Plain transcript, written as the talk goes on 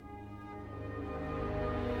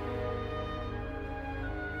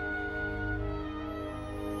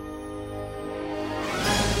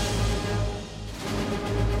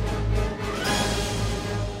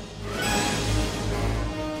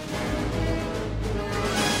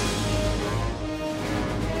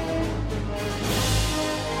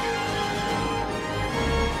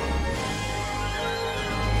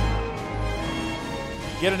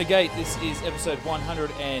Get in the Gate. This is episode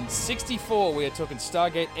 164. We are talking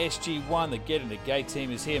Stargate SG-1. The Get in the Gate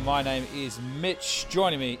team is here. My name is Mitch.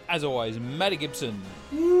 Joining me, as always, Matty Gibson.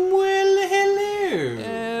 Well, hello.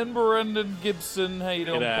 And Brendan Gibson. How you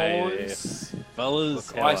doing, G'day, boys?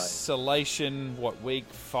 fellas. Isolation, week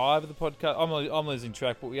 5 of the podcast? I'm losing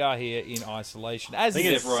track, but we are here in isolation. As think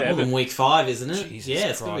is it's everyone. More than week 5, isn't it? Jesus yeah,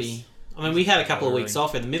 it's going to Christ. be... I mean, we had a couple of Boring. weeks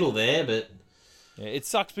off in the middle there, but... Yeah, it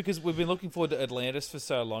sucks because we've been looking forward to Atlantis for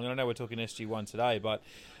so long, and I know we're talking SG-1 today, but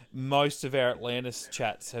most of our Atlantis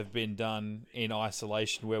chats have been done in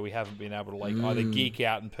isolation where we haven't been able to either geek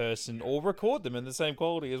out in person or record them in the same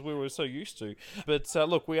quality as we were so used to. But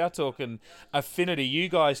look, we are talking Affinity. You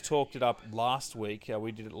guys talked it up last week.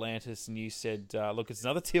 We did Atlantis, and you said, look, it's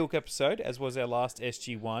another Teal'c episode, as was our last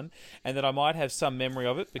SG-1, and that I might have some memory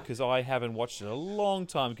of it because I haven't watched it in a long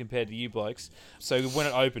time compared to you blokes. So when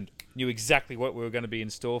it opened, knew exactly what we were going to be in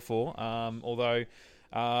store for, although...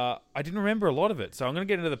 I didn't remember a lot of it, so I'm going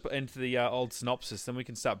to get into the old synopsis, then we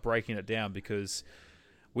can start breaking it down, because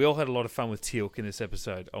we all had a lot of fun with Teal'c in this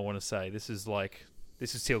episode, I want to say. This is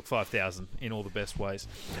Teal'c 5000 in all the best ways.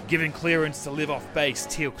 Given clearance to live off base,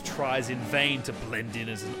 Teal'c tries in vain to blend in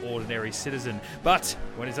as an ordinary citizen, but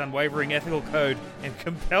when his unwavering ethical code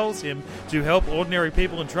compels him to help ordinary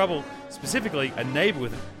people in trouble, specifically a neighbor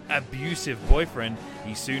with an abusive boyfriend,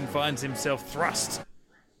 he soon finds himself thrust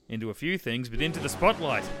into a few things, but into the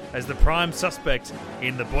spotlight as the prime suspect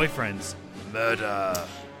in the boyfriend's murder.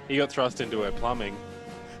 He got thrust into her plumbing.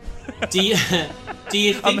 Do you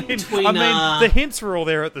think between... the hints were all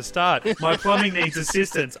there at the start. My plumbing needs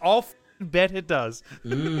assistance. I'll bet it does.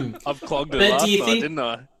 I've clogged it But last do you night, think- didn't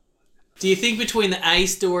I? Do you think between the A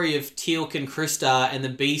story of Teal'c and Krista and the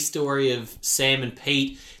B story of Sam and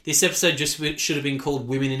Pete, this episode just should have been called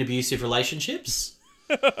Women in Abusive Relationships?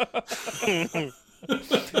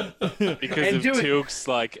 Because of Teal'c's,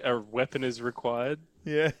 a weapon is required.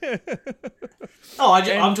 Yeah. Oh,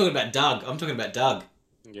 I'm talking about Doug.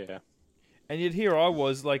 Yeah. And yet here I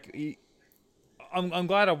was, I'm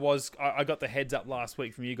glad I got the heads up last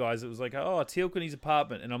week from you guys. It was like, oh, Teal'c in his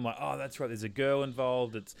apartment. And I'm like, oh, that's right, there's a girl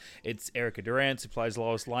involved. It's Erica Durance who plays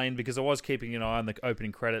Lois Lane, because I was keeping an eye on the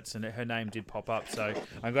opening credits and her name did pop up. So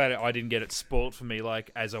I'm glad I didn't get it spoilt for me,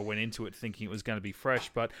 as I went into it thinking it was going to be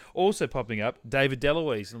fresh. But also popping up, David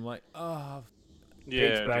DeLuise. And I'm like, oh,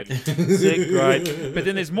 Pete's Yeah. back. dude. Sick, great. But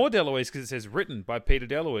then there's more DeLuise because it says written by Peter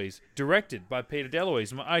DeLuise, directed by Peter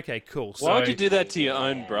DeLuise. I'm like, okay, cool. Why would you do that to your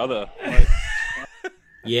own brother?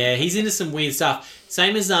 Yeah, he's into some weird stuff.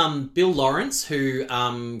 Same as Bill Lawrence, who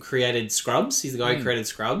created Scrubs. He's the guy who created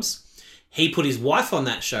Scrubs. He put his wife on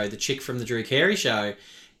that show, the chick from the Drew Carey show,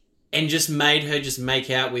 and just made her just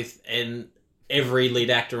make out with every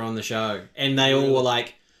lead actor on the show. And they all were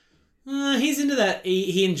like, he's into that.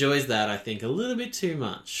 He enjoys that, I think, a little bit too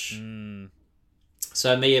much.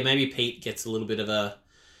 So maybe Pete gets a little bit of a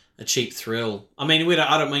cheap thrill. I mean,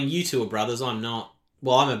 I don't mean you two are brothers. I'm not.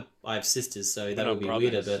 Well, I have sisters, so that would be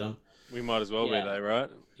weirder. But We might as well be, though, right?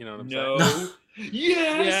 You know what I'm saying? No.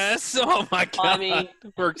 Yes! Oh my god! I mean-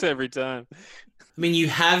 Works every time. I mean, you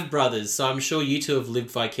have brothers, so I'm sure you two have lived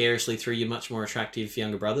vicariously through your much more attractive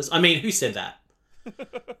younger brothers. I mean, who said that?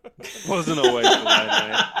 Wasn't always the way,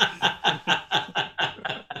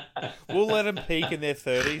 mate. We'll let them peak in their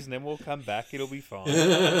 30s and then we'll come back. It'll be fine.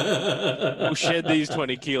 We'll shed these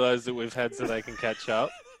 20 kilos that we've had so they can catch up.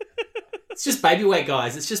 It's just baby weight,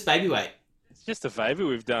 guys. It's just baby weight. It's just a favour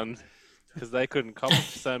we've done because they couldn't cop it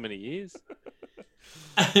for so many years.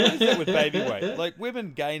 What is that with baby weight?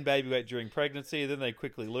 Women gain baby weight during pregnancy, then they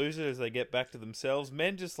quickly lose it as they get back to themselves.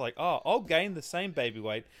 Men just I'll gain the same baby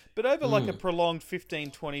weight, but over a prolonged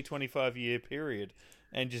 15, 20, 25 year period,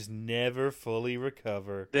 and just never fully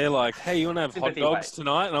recover. They're like, hey, you want to have hot Sympathy dogs weight.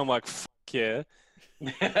 tonight? And I'm like, fuck yeah.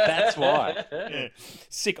 That's why. Yeah.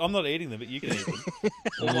 Sick, I'm not eating them, but you can eat them.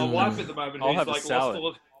 Well, my wife at the moment, I'll who's have a lost salad. all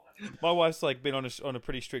of... My wife's been on a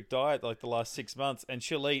pretty strict diet the last 6 months, and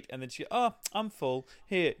she'll eat, and then I'm full.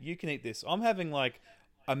 Here, you can eat this. I'm having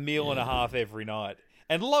a meal and a half every night,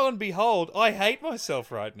 and lo and behold, I hate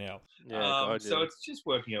myself right now. Yeah, God, so yeah. it's just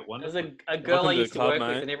working out There's wonderfully. a girl Welcome I to used the to club, work mate.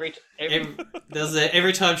 with, and every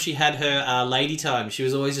Every time she had her lady time, she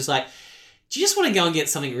was always just like, do you just want to go and get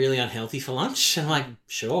something really unhealthy for lunch? And I'm like,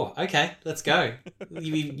 sure, okay, let's go.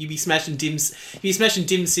 You be smashing dim sims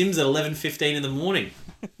at 11:15 in the morning.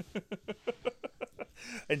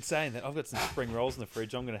 And saying that, I've got some spring rolls in the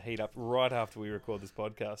fridge. I'm going to heat up right after we record this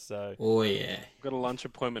podcast. So Oh yeah. I've got a lunch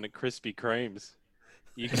appointment at Krispy Kremes.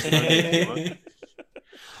 You can find it if you want.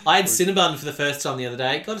 I had Cinnabon for the first time the other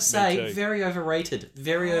day. Got to say, too. very overrated.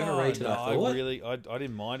 Very overrated, no, I thought. I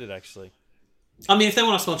didn't mind it actually. I mean, if they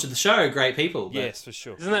want to sponsor the show, great people. But... Yes, for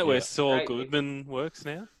sure. Isn't that where Yeah. Saul Great. Goodman works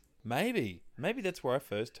now? Maybe that's where I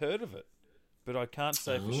first heard of it, but I can't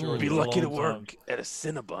say for Oh. sure. It's Be a lucky to long work time. at a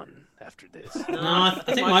Cinnabon after this. No, I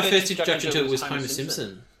think my first introduction to it was Homer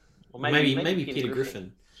Simpson. Or Maybe Peter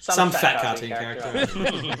Griffin. Some fat cartoon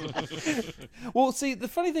character. Well, see, the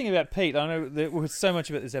funny thing about Pete, I know that so much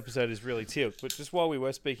about this episode is really Teal'c, but just while we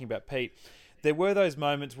were speaking about Pete, there were those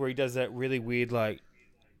moments where he does that really weird, like,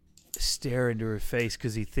 stare into her face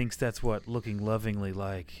because he thinks that's what looking lovingly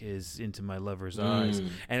like is into my lover's eyes,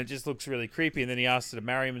 and it just looks really creepy. And then he asks her to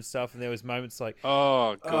marry him and stuff, and there was moments like,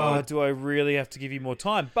 Oh, oh, God. do I really have to give you more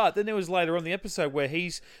time? But then there was later on in the episode where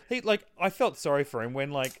he like, I felt sorry for him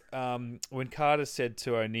when when Carter said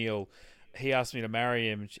to O'Neill, he asked me to marry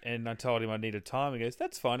him, and I told him I needed time. He goes,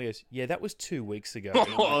 "That's fine." He goes, "Yeah, that was 2 weeks ago."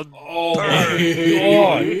 Oh,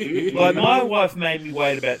 God! Like, my wife made me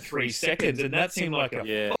wait about 3 seconds, and that seemed like a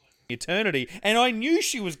yeah. eternity. And I knew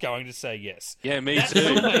she was going to say yes. Yeah, me That too.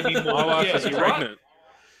 still made me more- My wife yeah, was you're pregnant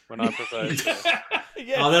when I proposed.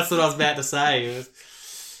 Yeah. Oh, that's what I was about to say.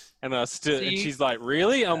 And and See, she's like,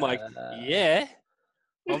 "Really?" I'm like, "Yeah,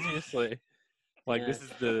 obviously." Like Yeah. this is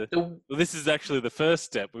the The, well, this is actually the first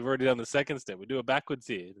step. We've already done the second step. We do it backwards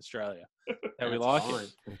here in Australia. How we that's like fine.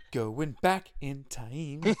 it. Going back in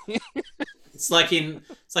time. It's like in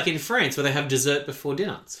France where they have dessert before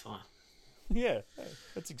dinner. It's fine. Yeah,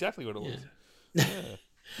 that's exactly what it was. Yeah.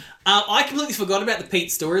 I completely forgot about the Pete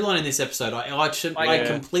storyline in this episode. I Yeah.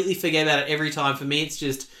 completely forget about it every time. For me, it's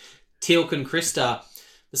just Teal'c and Krista.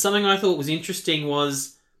 But something I thought was interesting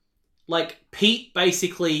was, like, Pete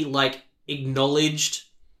basically, like, acknowledged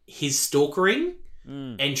his stalkering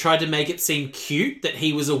and tried to make it seem cute that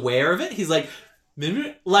he was aware of it. He's like,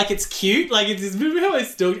 remember? Like, it's cute. Like, it's remember how I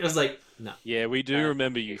stalked? I was like, no. Yeah, we do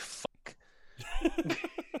remember you. Fuck.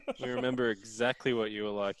 We remember exactly what you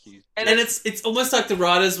were like. You. And it's almost like the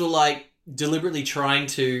writers were, like, deliberately trying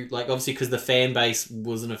to, like, obviously because the fan base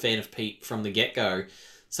wasn't a fan of Pete from the get-go.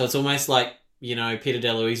 So it's almost like, you know, Peter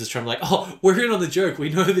DeLuise is trying to, like, oh, we're in on the joke. We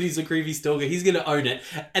know that he's a creepy stalker. He's going to own it.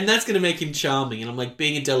 And that's going to make him charming. And I'm like,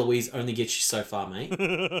 being a DeLuise only gets you so far, mate.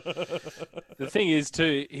 The thing is,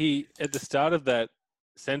 too, he at the start of that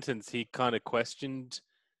sentence, he kind of questioned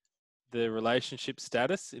the relationship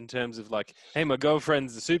status in terms of like, hey, my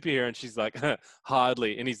girlfriend's a superhero, and she's like,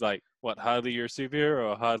 hardly, and he's like, what, hardly you're a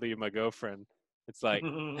superhero or hardly you're my girlfriend? It's like,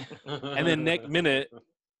 and then next minute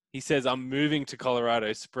he says, I'm moving to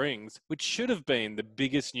Colorado Springs, which should have been the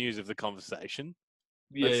biggest news of the conversation.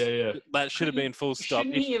 Yeah. That should have been full stop.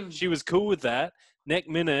 Shouldn't he If have- she was cool with that, next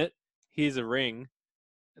minute, here's a ring.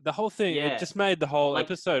 The whole thing, Yeah. it just made the whole Like-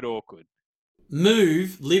 episode awkward.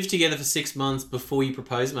 Live together for 6 months before you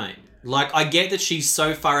propose, mate. Like, I get that she's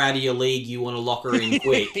so far out of your league, you want to lock her in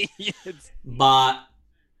quick. Yes. But,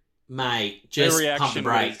 mate, Their just pump the reaction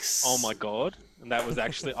brakes. was, oh my god. And that was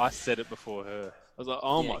actually, I said it before her. I was like,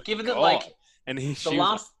 oh Yeah, my given god. that, like, and the she was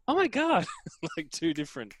last like, oh my god. Like two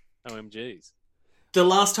different OMGs. The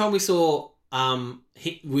last time we saw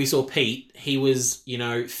Pete, he was, you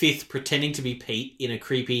know, fifth pretending to be Pete in a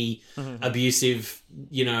creepy, abusive,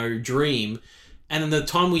 you know, dream. And then the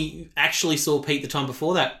time we actually saw Pete the time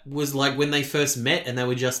before that was like when they first met and they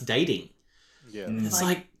were just dating. Yeah. It's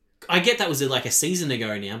like, I get that was like a season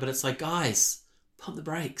ago now, but it's like, guys, pump the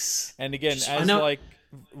brakes. And again, Just- I as know- like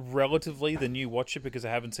relatively the new watcher, because I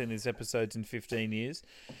haven't seen these episodes in 15 years,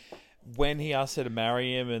 when he asks her to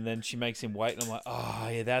marry him and then she makes him wait, and I'm like, oh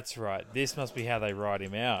yeah, that's right. This must be how they write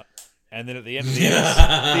him out. And then at the end of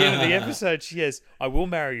the, episode, she says, "I will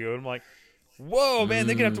marry you." And I'm like, whoa, man,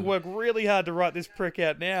 they're gonna have to work really hard to write this prick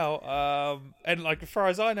out now. And like, as far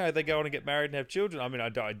as I know, they go on and get married and have children. I mean, I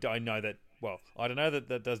know that. Well, I don't know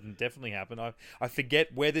that doesn't definitely happen. I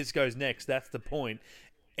forget where this goes next. That's the point.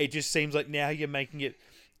 It just seems like now you're making it,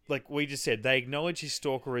 like we just said, they acknowledge his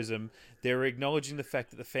stalkerism. They're acknowledging the fact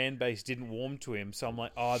that the fan base didn't warm to him. So I'm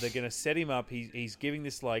like, oh, they're going to set him up. He's giving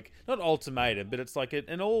this, like, not ultimatum, but it's like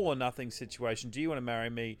an all or nothing situation. Do you want to marry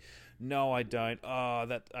me? No, I don't. Oh,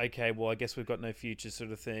 okay, well, I guess we've got no future,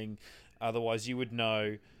 sort of thing. Otherwise, you would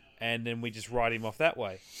know. And then we just write him off that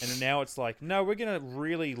way. And then now it's like, no, we're going to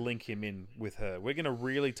really link him in with her. We're going to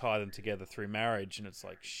really tie them together through marriage. And it's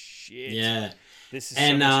like, shit. Yeah. This is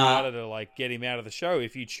And, so much harder to like get him out of the show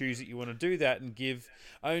if you choose that you want to do that and give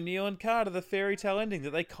O'Neill and Carter the fairy tale ending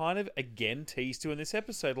that they kind of again tease to in this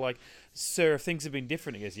episode. Like, sir, if things had been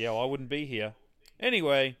different, he goes, yeah, well, I wouldn't be here.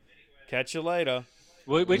 Anyway, catch you later.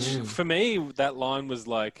 Which for me, that line was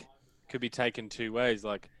like, could be taken two ways.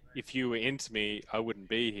 Like, if you were into me, I wouldn't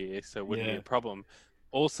be here, so it wouldn't be Yeah. a problem.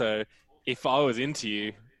 Also, if I was into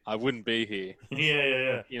you, I wouldn't be here.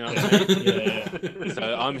 Yeah. You know what I mean? Yeah.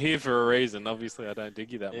 So I'm here for a reason. Obviously, I don't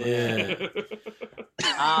dig you that much.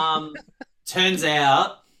 Yeah. Turns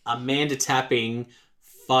out Amanda Tapping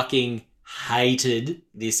fucking hated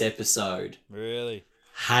this episode. Really?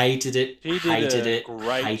 Hated it. She hated did a it.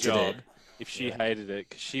 great hated job it. if she hated it,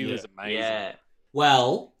 because she was amazing. Yeah.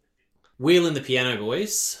 Well, wheeling the piano,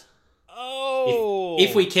 boys. Oh!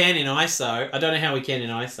 If we can in ISO, I don't know how we can in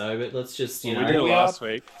ISO, but let's just We did it we last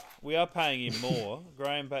week. We are paying him more.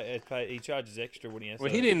 Graham, he charges extra when he has Well,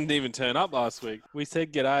 to. he didn't even turn up last week. We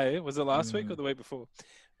said g'day. Was it last week or the week before?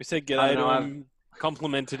 We said I g'day know, to him,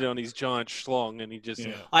 complimented it on his giant schlong, and he just...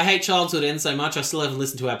 Yeah. I hate Childhood End so much, I still haven't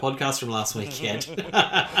listened to our podcast from last week yet.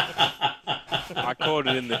 I caught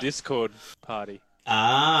it in the Discord party.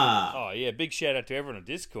 Ah. Oh, yeah. Big shout out to everyone on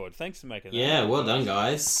Discord. Thanks for making that. Yeah, well done,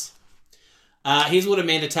 guys. Here's what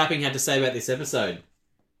Amanda Tapping had to say about this episode.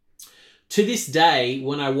 To this day,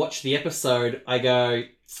 when I watch the episode, I go,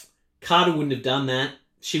 Carter wouldn't have done that.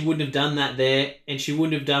 She wouldn't have done that there, and she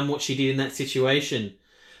wouldn't have done what she did in that situation.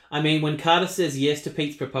 I mean, when Carter says yes to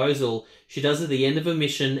Pete's proposal, she does it at the end of a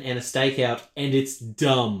mission and a stakeout, and it's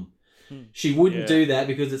dumb. She wouldn't do that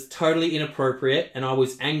because it's totally inappropriate, and I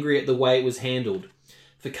was angry at the way it was handled.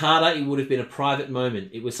 For Carter, it would have been a private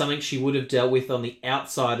moment. It was something she would have dealt with on the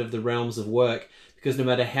outside of the realms of work, because no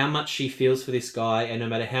matter how much she feels for this guy, and no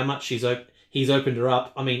matter how much he's opened her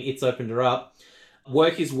up, it's opened her up,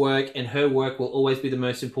 work is work, and her work will always be the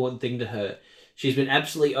most important thing to her. She's been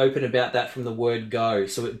absolutely open about that from the word go,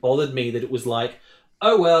 so it bothered me that it was like,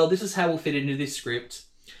 oh well, this is how we'll fit into this script.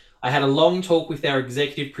 I had a long talk with our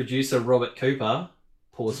executive producer, Robert Cooper,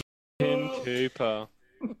 pause, Tim Cooper.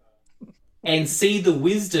 and see the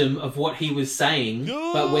wisdom of what he was saying,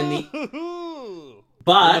 but when the...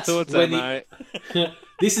 My But thoughts when are, the... mate.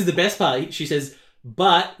 This is the best part. She says,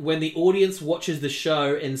 but when the audience watches the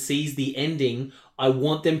show and sees the ending, I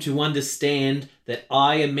want them to understand that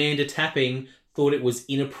I, Amanda Tapping, thought it was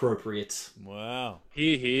inappropriate. Wow.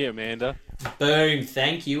 Here, Amanda. Boom.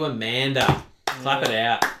 Thank you, Amanda. Clap it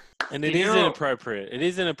out. And it is inappropriate. It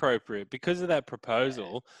is inappropriate. Because of that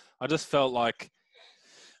proposal, I just felt like,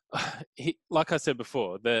 like I said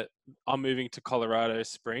before, that I'm moving to Colorado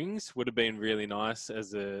Springs would have been really nice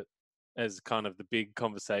as kind of the big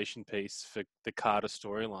conversation piece for the Carter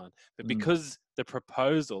storyline. But because the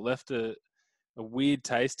proposal left a weird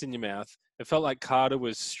taste in your mouth, it felt like Carter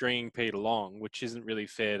was stringing Pete along, which isn't really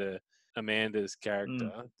fair to Amanda's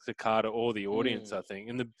character, to Carter or the audience, I think.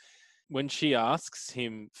 And when she asks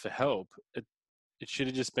him for help, it should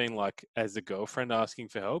have just been like as a girlfriend asking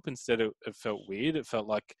for help. Instead, it felt weird. It felt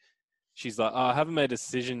like she's like, oh, I haven't made a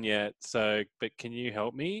decision yet, but can you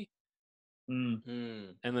help me? And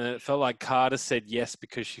then it felt like Carter said yes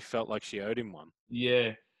because she felt like she owed him one.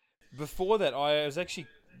 Yeah. Before that, I was actually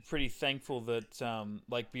pretty thankful that,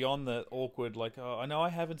 beyond the awkward, oh, I know I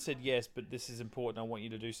haven't said yes, but this is important. I want you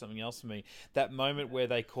to do something else for me. That moment where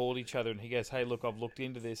they called each other and he goes, hey, look, I've looked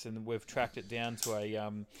into this and we've tracked it down to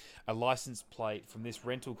a license plate from this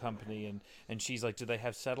rental company. And she's like, do they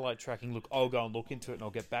have satellite tracking? Look, I'll go and look into it and I'll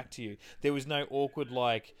get back to you. There was no awkward,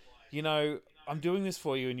 I'm doing this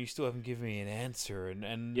for you and you still haven't given me an answer.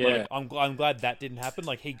 And Yeah. I'm glad that didn't happen.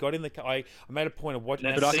 Like, he got in the car. I made a point of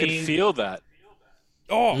watching But I could feel that.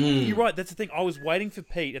 Oh, you're right. That's the thing. I was waiting for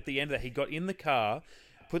Pete at the end of that. He got in the car,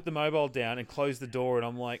 put the mobile down, and closed the door. And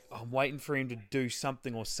I'm like, I'm waiting for him to do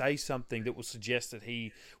something or say something that will suggest that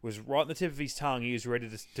he was right on the tip of his tongue. He was ready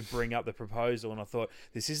to bring up the proposal. And I thought,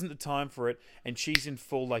 this isn't the time for it. And she's in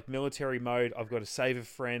full military mode. I've got to save a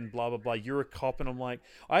friend. Blah blah blah. You're a cop, and I'm like,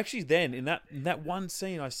 I actually then in that one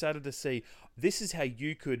scene, I started to see. This is how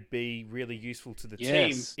you could be really useful to the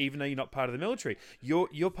team, even though you're not part of the military.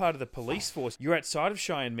 You're part of the police force. You're outside of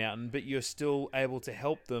Cheyenne Mountain, but you're still able to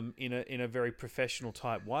help them in a very professional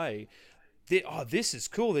type way. This is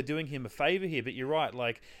cool. They're doing him a favor here. But you're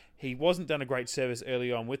right. He wasn't done a great service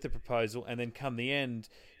early on with the proposal, and then come the end,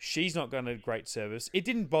 she's not done a great service. It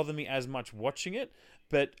didn't bother me as much watching it,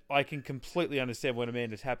 but I can completely understand what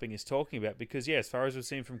Amanda Tapping is talking about because, as far as we've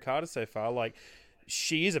seen from Carter so far,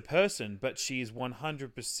 she is a person, but she is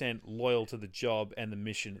 100% loyal to the job and the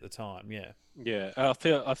mission at the time. Yeah. Yeah,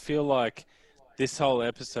 I feel like this whole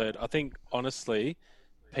episode, I think honestly,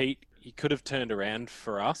 Pete, he could have turned around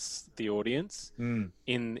for us, the audience,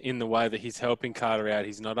 in the way that he's helping Carter out.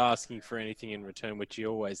 He's not asking for anything in return, which he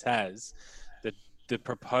always has. The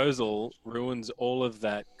proposal ruins all of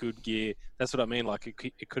that good gear. That's what I mean.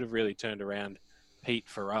 It could have really turned around Pete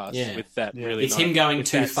for us with that really. It's him going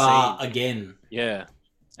too far again. Yeah,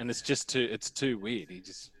 and it's just too weird.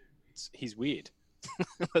 He's weird.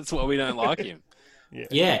 That's why we don't like him.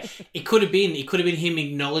 Yeah, it could have been. It could have been him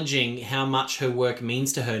acknowledging how much her work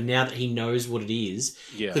means to her now that he knows what it is.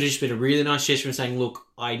 Yeah. Could have just been a really nice gesture of saying, "Look,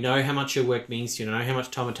 I know how much your work means to you. I know how much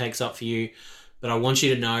time it takes up for you, but I want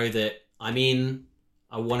you to know that I'm in.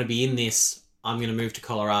 I want to be in this. I'm going to move to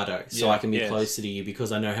Colorado so I can be closer to you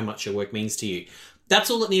because I know how much your work means to you." That's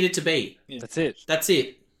all it needed to be. That's it. That's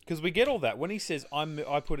it. Because we get all that when he says,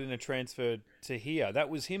 "I put in a transfer to here." That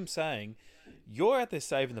was him saying, "You're out there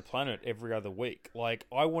saving the planet every other week. Like,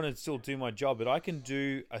 I want to still do my job, but I can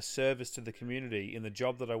do a service to the community in the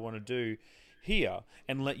job that I want to do here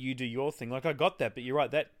and let you do your thing." Like, I got that, but you're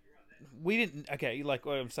right. That we didn't. Okay, like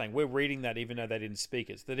what I'm saying, we're reading that even though they didn't speak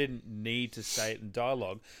it. So they didn't need to say it in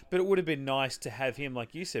dialogue. But it would have been nice to have him,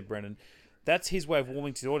 like you said, Brennan. That's his way of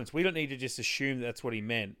warming to the audience. We don't need to just assume that's what he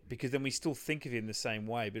meant because then we still think of him the same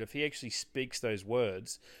way. But if he actually speaks those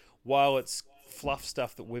words, while it's fluff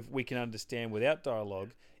stuff that we can understand without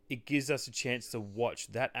dialogue, it gives us a chance to watch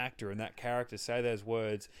that actor and that character say those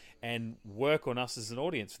words and work on us as an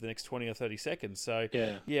audience for the next 20 or 30 seconds. So,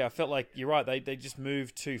 yeah, I felt like you're right. They just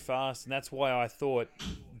moved too fast. And that's why I thought,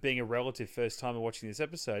 being a relative first timer watching this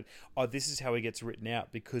episode, this is how he gets written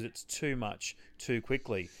out because it's too much too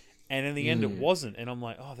quickly. And in the end, it wasn't. And I'm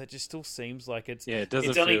like, that just still seems like it's... Yeah, it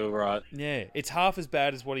doesn't feel right. Yeah, it's half as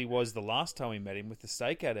bad as what he was the last time we met him with the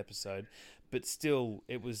stakeout episode, but still,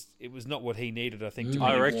 it was not what he needed, I think, to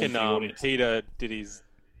I really reckon warm the audience. Peter did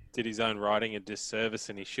his own writing a disservice,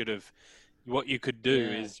 and he should have... What you could do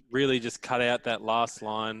is really just cut out that last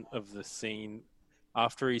line of the scene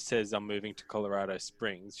after he says, "I'm moving to Colorado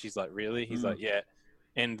Springs." She's like, "Really?" He's like, "Yeah."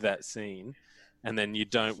 End that scene, and then you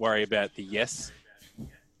don't worry about the yes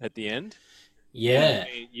at the end. Yeah.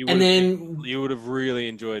 You would have really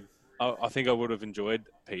enjoyed... I think I would have enjoyed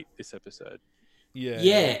Pete this episode.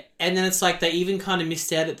 Yeah. And then it's like they even kind of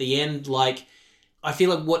missed out at the end. Like, I feel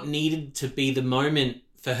like what needed to be the moment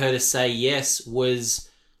for her to say yes was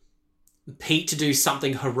Pete to do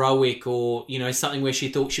something heroic or, something where she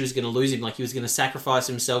thought she was going to lose him. Like he was going to sacrifice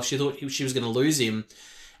himself. She thought she was going to lose him.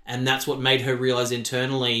 And that's what made her realize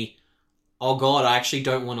internally, oh God, I actually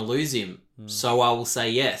don't want to lose him. So I will say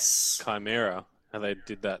yes. Chimera, how they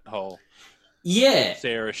did that whole... Yeah.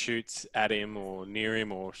 Sarah shoots at him or near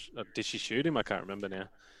him, or did she shoot him? I can't remember now.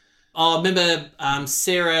 Oh, remember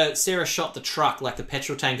Sarah shot the truck, like the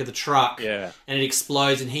petrol tank of the truck. Yeah. And it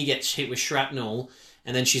explodes and he gets hit with shrapnel.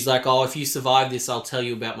 And then she's like, "Oh, if you survive this, I'll tell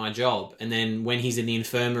you about my job." And then when he's in the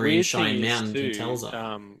infirmary in Cheyenne Mountain, he tells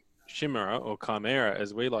her. Chimera, or Chimera,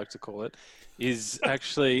 as we like to call it, is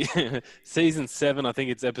actually season 7, I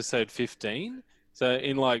think it's episode 15. So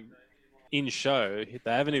in show,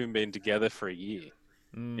 they haven't even been together for a year.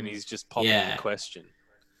 And he's just popping the question.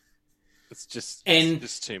 It's just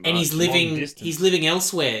too much. And he's living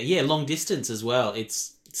elsewhere. Yeah, long distance as well.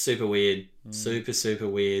 It's super weird. Super, super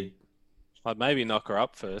weird. I'd maybe knock her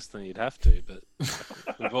up first, then you'd have to, but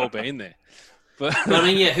we've all been there. But I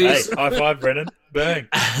mean, yeah, who's... Hey, high five, Brennan. Bang.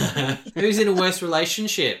 Who's in a worse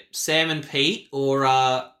relationship? Sam and Pete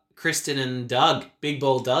or Kristen and Doug? Big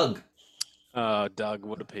Ball Doug. Oh, Doug,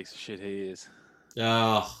 what a piece of shit he is.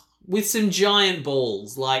 Oh, with some giant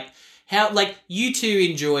balls. You two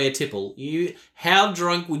enjoy a tipple. How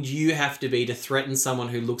drunk would you have to be to threaten someone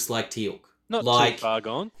who looks like Teal'c? Not too far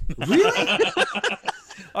gone. Really?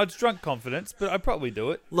 It's drunk confidence, but I'd probably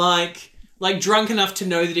do it. Like drunk enough to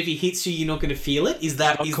know that if he hits you, you're not going to feel it? Is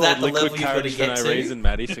that the level you've got to get for no to? reason,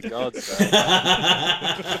 Maddie, for God's sake.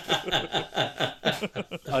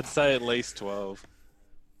 I'd say at least 12.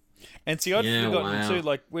 And see, I'd forgotten too,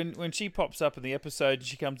 like when she pops up in the episode and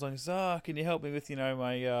she comes on and says, "Can you help me with,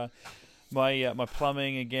 my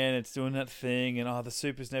plumbing again? It's doing that thing, and the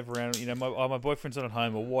super's never around, my boyfriend's not at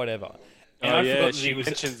home or whatever." And she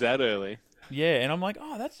mentions that early. Yeah, and I'm like,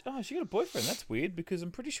 she got a boyfriend. That's weird because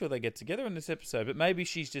I'm pretty sure they get together in this episode. But maybe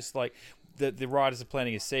she's just like the writers are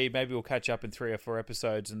planting a seed. Maybe we'll catch up in 3 or 4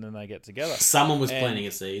 episodes and then they get together. Someone was planting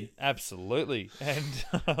a seed. Absolutely,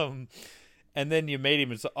 and then you meet him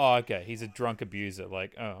and it's like, okay, he's a drunk abuser.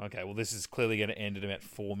 Like, okay, well this is clearly going to end in about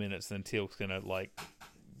 4 minutes. And then Teal'c's going to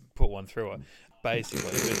put one through her,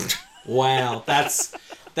 basically. But... Wow, that's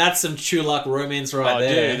some Chulak romance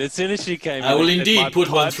there. Dude, as soon as she came I in, will indeed put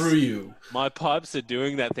one through you. My pipes are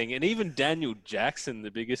doing that thing. And even Daniel Jackson, the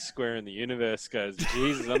biggest square in the universe, goes,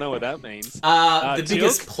 Jesus, I know what that means. The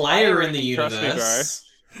biggest player in the universe.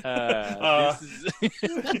 Trust me,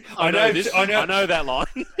 bro. I know that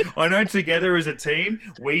line. I know together as a team,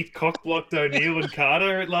 we cockblocked O'Neill and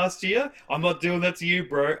Carter last year. I'm not doing that to you,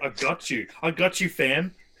 bro. I got you,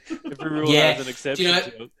 fam. Every rule has an exception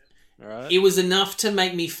to it. All right. It was enough to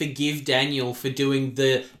make me forgive Daniel for doing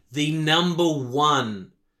the number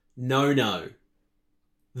one no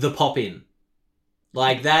the pop-in.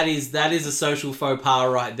 Like, that is a social faux pas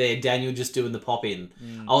right there. Daniel just doing the pop-in.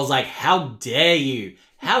 I was like, how dare you?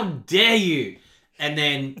 How dare you? And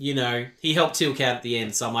then, you know, he helped Teal'c out at the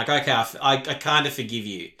end. So I'm like, okay, I kind of forgive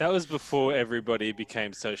you. That was before everybody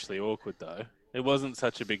became socially awkward, though. It wasn't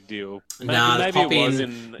such a big deal. Maybe, Nah, the maybe it was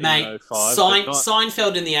pop-in... in Mate, 05, but not-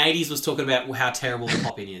 Seinfeld in the 80s was talking about how terrible the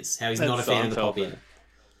pop-in is. How he's not a fan of the Seinfeld, pop-in.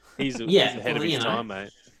 though. He's Yeah, ahead of well, his you know. time,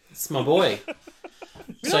 mate. It's my boy.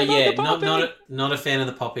 So don't like yeah, the pop-in. not a fan of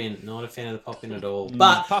the pop-in. Not a fan of the pop-in at all.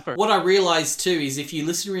 But Popper. what I realised too is if you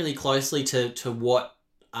listen really closely to what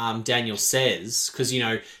Daniel says, because, you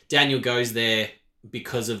know, Daniel goes there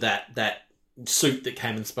because of that suit that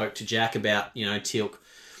came and spoke to Jack about, you know, Teal'c,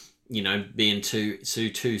 you know, being too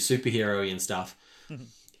superhero-y and stuff.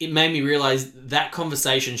 It made me realise that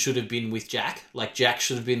conversation should have been with Jack. Like, Jack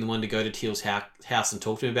should have been the one to go to Teal'c's house and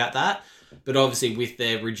talk to him about that. But obviously, with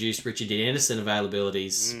their reduced Richard Dean Anderson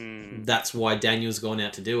availabilities, that's why Daniel's gone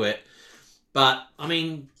out to do it. But, I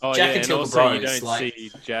mean, Jack and and Teal'c also are you bros. don't Like,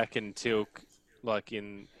 see Jack and Teal'c like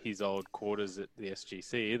in his old quarters at the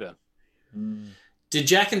SGC either. did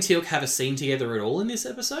Jack and Teal'c have a scene together at all in this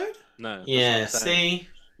episode? No. that's Yeah, what I'm saying. see?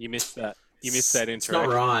 You missed that. You missed that It's interaction.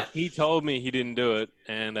 not right. He told me he didn't do it,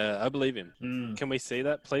 and I believe him. Mm. Can we see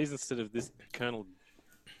that, please, instead of this Colonel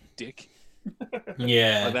Dick?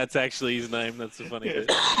 Yeah. Oh, that's actually his name. That's the funny bit.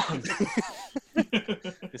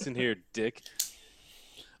 Listen here, Dick.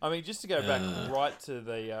 I mean, just to go back right to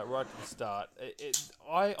the start,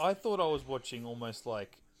 I thought I was watching almost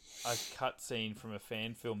like a cutscene from a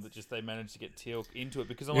fan film that just they managed to get Teal'c into it,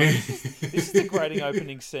 because I'm like, this is the grading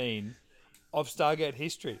opening scene of Stargate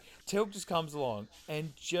history. Teal'c just comes along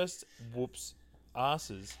and just whoops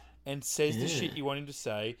asses and says the shit you want him to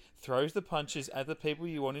say, throws the punches at the people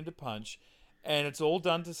you want him to punch, and it's all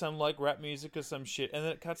done to some like rap music or some shit, and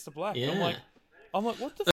then it cuts to black. Yeah. I'm like,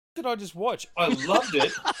 what the f*** did I just watch? I loved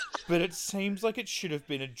it, but it seems like it should have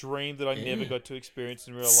been a dream that I never got to experience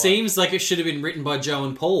in real life. Seems like it should have been written by Joe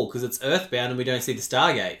and Paul, because it's Earthbound and we don't see the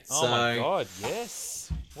Stargate. Oh my god,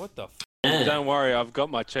 yes. What the f***? Yeah. Don't worry, I've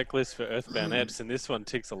got my checklist for Earthbound Eps, and this one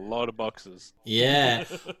ticks a lot of boxes. Yeah.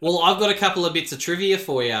 Well, I've got a couple of bits of trivia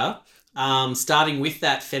for you. Starting with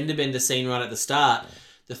that fender bender scene right at the start.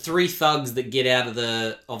 The three thugs that get out of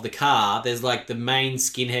the car, there's like the main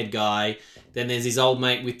skinhead guy, then there's his old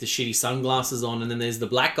mate with the shitty sunglasses on, and then there's the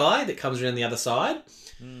black guy that comes around the other side.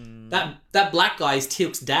 That black guy is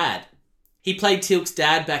Teal'c's dad. He played Teal'c's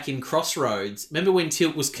dad back in Crossroads. Remember when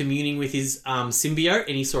Teal'c was communing with his symbiote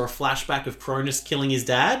and he saw a flashback of Cronus killing his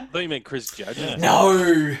dad? I thought you meant Chris Judge. Yeah. No!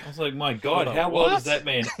 I was like, my God, how well does that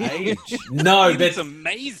man age? No, That's that's...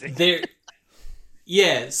 amazing. There...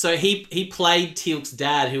 Yeah, so he played Teal'c's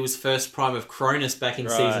dad, who was first prime of Cronus back in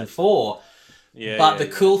Right. season 4. Yeah, But the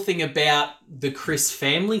yeah. cool thing about the Chris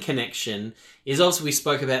family connection is also we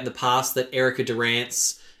spoke about in the past that Erica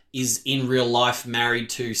Durance is in real life married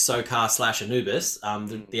to Sokar / Anubis,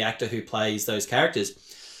 the actor who plays those characters.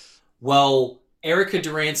 Well, Erica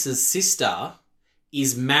Durance's sister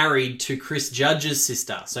is married to Chris Judge's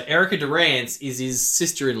sister. So Erica Durance is his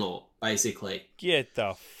sister-in-law, basically. Get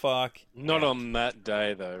the fuck. Not on that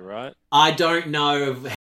day, though, right? I don't know of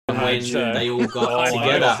when so. they all got Oh,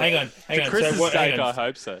 together. Hang on. For Chris's So, sake, hang I on.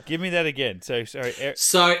 hope so. Give me that again. So, sorry.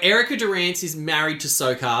 So Erica Durance is married to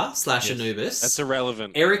Sokar / Anubis. That's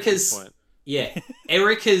irrelevant. Erica's- at this point. Yeah.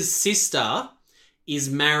 Erica's sister is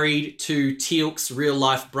married to Teal'c's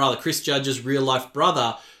real-life brother, Chris Judge's real-life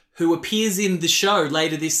brother, who appears in the show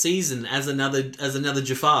later this season as another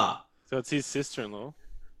Jafar. So it's his sister-in-law.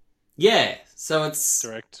 Yeah. So it's...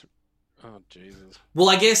 Direct. Oh, Jesus. Well,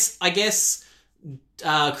 I guess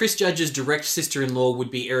Chris Judge's direct sister-in-law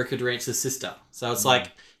would be Erica Durance's sister. So it's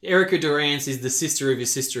like Erica Durance is the sister of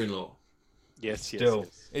his sister-in-law. Yes. Still.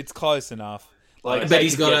 It's close enough. Like, But they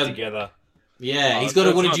he's could got get a- together. Yeah, Oh, he's got to,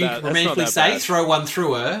 that's what not did you that- that's not romantically that say? bad. Throw one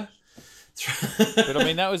through her. But I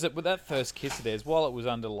mean, that was it. With that first kiss of theirs, while it was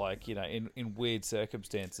under like, you know, in weird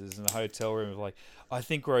circumstances in the hotel room, it was like, I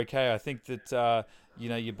think we're okay. I think that you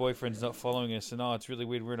know, your boyfriend's not following us, and it's really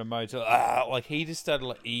weird. We're in a motel. Like he just started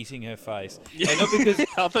like eating her face, and not because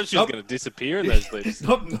I thought she was going to disappear in those lips.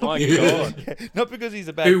 not, My Yeah. God. not because he's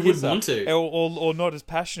a bad Who would kisser, want to? or not as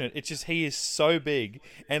passionate. It's just he is so big,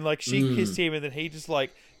 and like she kissed him, and then he just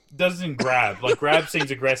like Doesn't grab. Like, grab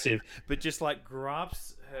seems aggressive. but just like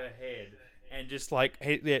grabs her head and just like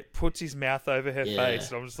puts his mouth over her Yeah. face,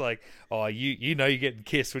 and I'm just like, oh, you know you're getting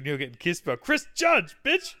kissed when you're getting kissed by Chris Judge,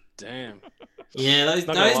 bitch. Damn. Yeah, those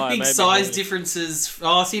Not gonna lie, big maybe size he- differences.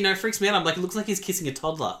 Oh, see, no, it freaks me out. I'm like, it looks like he's kissing a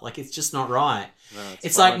toddler. Like, it's just not right. No,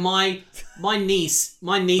 It's fine. like my niece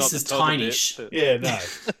Not is the toddler tiny. bit, but- Yeah, no.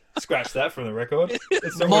 Scratch that from the record.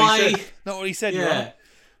 That's not what he My said. Not what he said, you're yeah.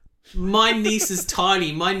 My niece is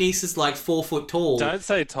tiny. My niece is like 4 foot tall. Don't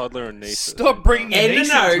say toddler and niece. Stop bringing your And niece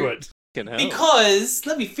no. into it. Fucking hell. Because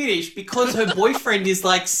let me finish. Because her boyfriend is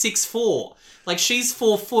like 6'4". Like she's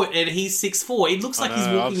 4 foot and he's 6'4". It looks like he's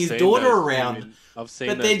I know, walking I've his seen daughter those around. women. I've seen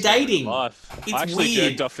But those they're women in dating. life. It's I actually weird.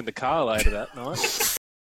 jerked off in the car later that night.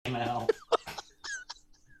 Wow.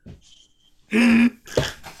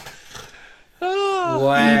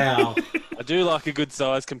 Wow. I do like a good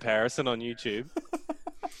size comparison on YouTube.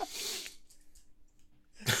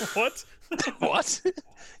 What? What?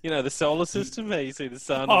 You know, the solar system, how you see the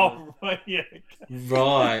sun Oh, right, yeah.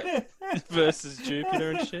 Right. versus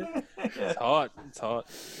Jupiter and shit. It's hot. It's hot.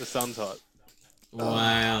 The sun's hot.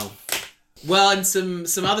 Wow. Well, and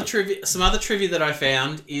some other trivia that I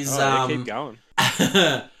found is Oh, yeah, keep going.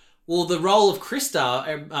 well, the role of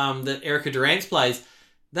Krista that Erica Durance plays,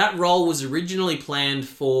 that role was originally planned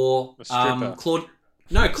for A stripper.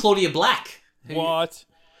 Claudia Black. What?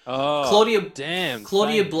 Oh, Claudia damn.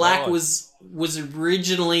 Claudia thank Black God. was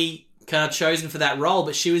originally chosen for that role,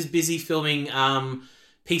 but she was busy filming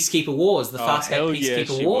Peacekeeper Wars, the Oh, Farscape hell yeah,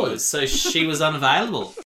 Peacekeeper she Wars, was. so she was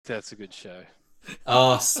unavailable. That's a good show.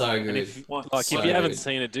 Oh, so good. And if, What? like, So if you haven't good.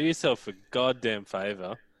 seen it, do yourself a goddamn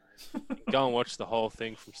favour. Go and watch the whole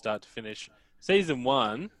thing from start to finish. Season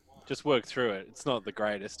 1, just work through it. It's not the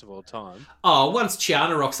greatest of all time. Oh, once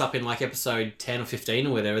Chiana rocks up in like episode 10 or 15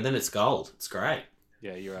 or whatever, then it's gold. It's great.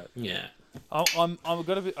 Yeah, you're right. Yeah. I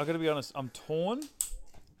gotta be honest. I'm torn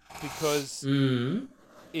because Mm.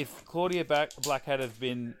 if Claudia Black had have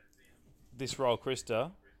been this role,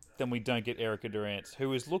 Krista, then we don't get Erica Durance,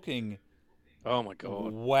 who is looking Oh my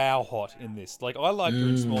god. wow hot in this. Like I liked her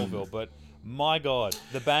in Smallville, but my God,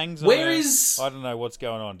 the bangs. Where on her, is- I don't know what's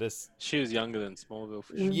going on. This She was younger than Smallville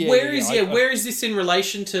for sure. Yeah, where yeah, is yeah, I- where is this in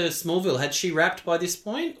relation to Smallville? Had she wrapped by this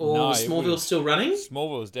point, or No, was it Smallville was- still running?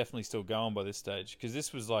 Smallville is definitely still going by this stage because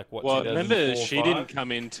this was like what. Well, remember 2004, she 5? didn't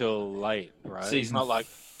come in till late, right? It's Season not like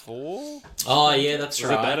 4. Oh yeah, that's was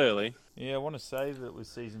it that right. early? Yeah, I want to say that it was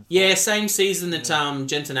season 4. Yeah, same season that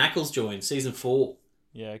Jensen Ackles joined, season 4.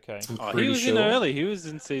 Yeah. Okay. I'm Oh, he pretty was sure. in early. He was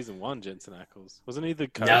in season 1. Jensen Ackles, wasn't he the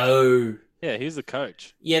coach? No. Yeah, he was the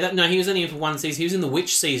coach. Yeah, no, he was only in for one season. He was in the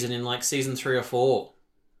Witch season in like season 3 or 4.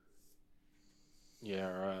 Yeah,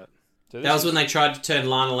 right. So this That was is- when they tried to turn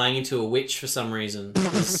Lana Lang into a witch for some reason.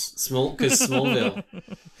 Because Smallville.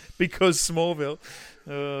 because Smallville.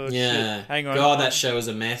 Oh, Yeah. Shit. Hang on. God, that show was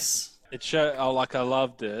a mess. It showed. Oh, like I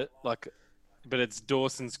loved it. Like, but it's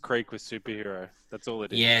Dawson's Creek with superhero. That's all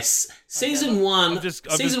it is. Yes. Season 1. I've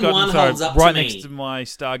just season gotten, 1 sorry, holds up right to next me. to my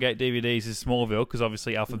Stargate DVDs is Smallville because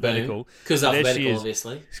obviously alphabetical. Because But there she alphabetical, is.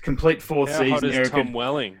 obviously. It's complete fourth How hot season, is Erica. Tom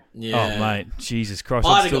Welling? Yeah. Oh mate, Jesus Christ! I'd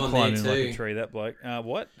I'm have still gone there climbing like too. a tree. That bloke.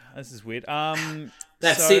 What? This is weird.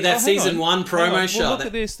 That's so- that hang season on. 1 Hang promo on. Well, shot. look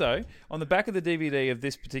at this though. On the back of the DVD of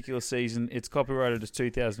this particular season, it's copyrighted as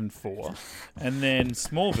 2004, and then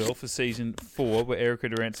Smallville for season 4, where Erica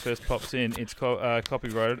Durance first pops in, it's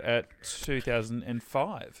copyrighted at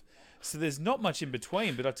 2005. So there's not much in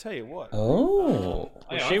between. But I tell you what, Oh.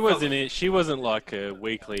 Well, she was in it. She wasn't like a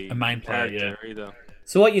weekly A main player, character either.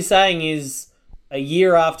 So what you're saying is a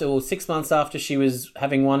year after, or 6 months after she was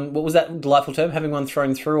having one, what was that delightful term? Having one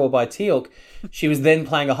thrown through or by Teal'c, she was then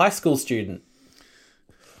playing a high school student.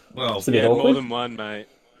 Well, It's a bit Yeah, more awkward. than one, mate.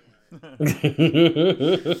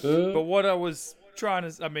 But what I was trying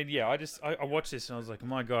to, I mean, yeah, I watched this and I was like, oh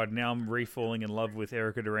my God, now I'm re-falling in love with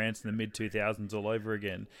Erica Durance in the mid-2000s all over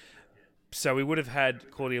again. So we would have had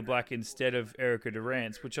Claudia Black instead of Erica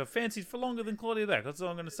Durance, which I've fancied for longer than Claudia Black. That's all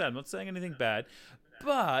I'm going to say. I'm not saying anything bad.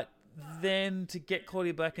 But then to get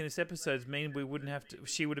Claudia Black in this episode mean we wouldn't have to,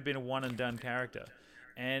 she would have been a one-and-done character.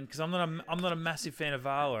 And because I'm not a massive fan of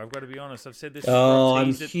Vala, I've got to be honest. I've said this. Oh, I've I'm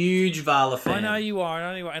a teased it. huge Vala fan. I know you are.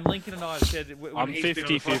 I know you are. And Lincoln and I have said it. I'm he's been on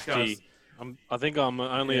the 50-50. podcast. I think I'm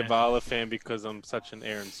only Yeah. a Vala fan because I'm such an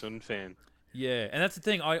Aaron Sun fan. Yeah, and that's the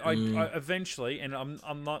thing. I eventually, and I'm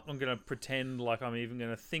going to pretend like I'm even going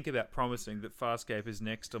to think about promising that Farscape is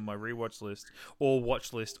next on my rewatch list or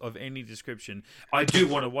watch list of any description. I do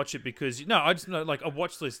want to watch it because I just know like a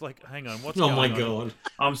watch list. Like, hang on, what's Oh going my on? God.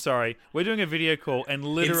 I'm sorry. We're doing a video call, and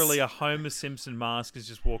literally a Homer Simpson mask has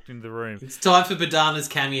just walked into the room. It's time for Badana's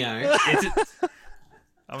cameo.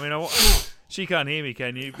 I mean, she can't hear me,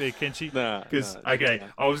 can you? Can she? Nah. because nah, okay,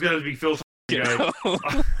 I was going to be Phil. Go.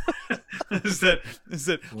 is that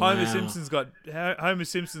Wow. Homer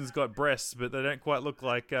Simpson's got breasts, but they don't quite look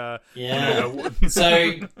like. Yeah.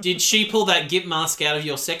 So, did she pull that Gimp mask out of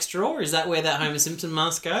your sex drawer? Is that where that Homer Simpson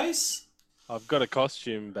mask goes? I've got a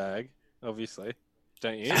costume bag, obviously.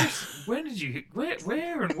 don't you? When did you?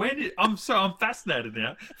 Where and when did? I'm fascinated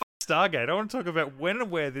now. Stargate. I want to talk about when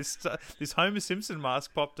and where this Homer Simpson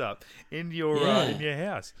mask popped up in your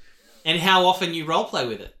house. And how often you roleplay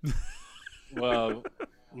with it. Well,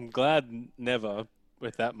 I'm glad never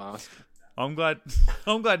with that mask. I'm glad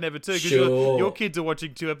never too, because Sure. your kids are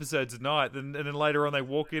watching 2 episodes a night, and then later on they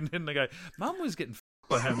walk in and they go, "Mum was getting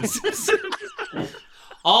by Homer Simpson."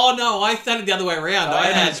 Oh no, I thought it the other way around. I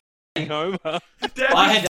had Homer.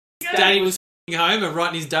 Daddy was Homer right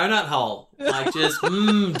in his donut hole, like just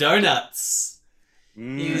donuts.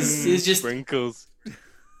 He was just sprinkles.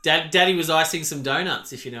 Daddy was icing some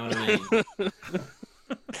donuts, if you know what I mean.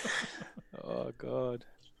 Oh God.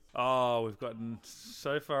 Oh, we've gotten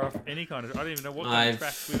so far off any kind of. I don't even know what kind of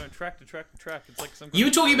track. We went track to track to track. It's like some. You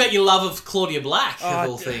were talking about your love of Claudia Black, of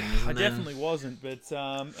all things. I definitely wasn't, but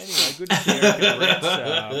anyway, good to see Erica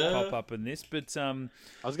Rance pop up in this. But I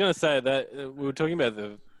was going to say that we were talking about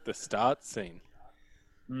the start scene.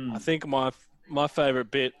 I think my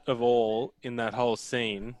favorite bit of all in that whole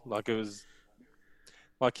scene, like it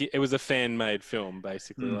was a fan made film,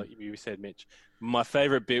 basically, like you said, Mitch. My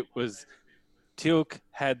favorite bit was Teal'c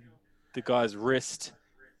had the guy's wrist,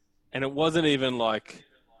 and it wasn't even like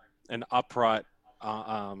an upright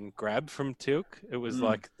grab from Teal'c. It was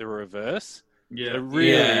like the reverse. Yeah. So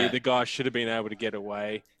really, the guy should have been able to get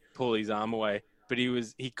away, pull his arm away, but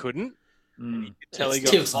he couldn't. And you could tell he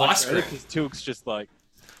got Teal'c's vice grip. because Teal'c's just like,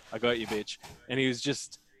 "I got you, bitch," and he was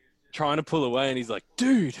just trying to pull away, and he's like,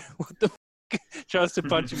 "Dude, what the?" Tries to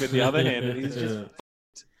punch him with the other hand, and he's just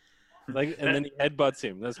like, and then he headbutts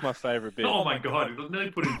him. That's my favorite bit. Oh my God! It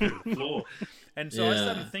nearly put him through the floor. And so I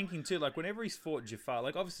started thinking too, like whenever he's fought Jafar,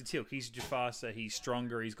 like obviously Teal'c, he's Jafar, so he's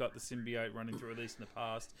stronger. He's got the symbiote running through, at least in the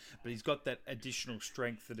past, but he's got that additional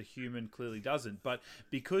strength that a human clearly doesn't. But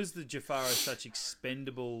because the Jafar are such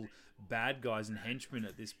expendable bad guys and henchmen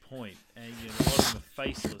at this point, and a lot of them are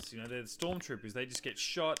faceless. They're the stormtroopers. They just get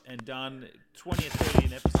shot and done 20 or 30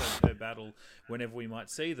 an episode per battle whenever we might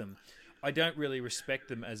see them. I don't really respect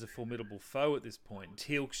them as a formidable foe at this point.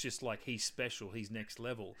 Teal'c's just like, he's special, he's next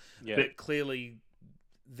level. Yeah. But clearly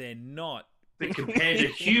they're not. But compared to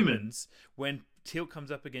humans, when Teal'c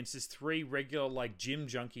comes up against this 3 regular like gym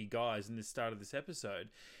junkie guys in the start of this episode,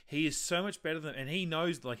 he is so much better than, and he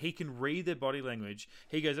knows, like, he can read their body language.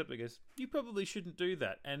 He goes up and goes, "You probably shouldn't do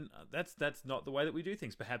that," and that's not the way that we do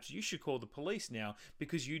things. Perhaps you should call the police now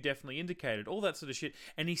because you definitely indicated all that sort of shit.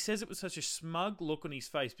 And he says it with such a smug look on his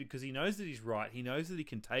face because he knows that he's right. He knows that he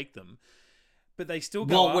can take them, but they still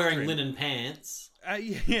go while after wearing him. linen pants.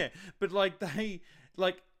 Yeah, but like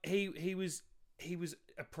he was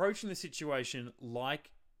approaching the situation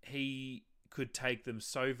like he could take them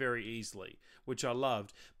so very easily, which I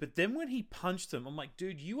loved. But then when he punched them, I'm like,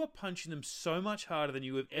 dude, you are punching them so much harder than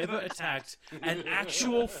you have ever attacked an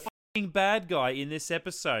actual fucking bad guy in this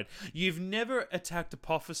episode. You've never attacked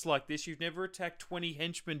Apophis like this. You've never attacked 20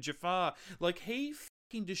 henchmen Jafar. Like, he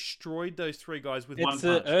fucking destroyed those 3 guys with one It's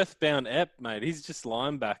punch. an Earthbound ep, mate. He's just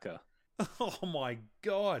linebacker. Oh my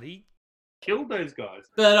God, he killed those guys.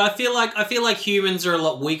 But I feel like humans are a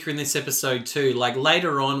lot weaker in this episode too. Like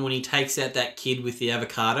later on when he takes out that kid with the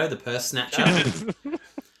avocado, the purse snatcher.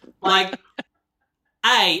 Like,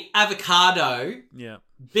 A, avocado. yeah.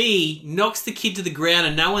 B, knocks the kid to the ground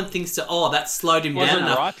and no one thinks that slowed him down Wasn't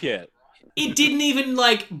enough. ripe yet. It didn't even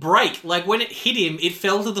break. Like when it hit him, it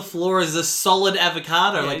fell to the floor as a solid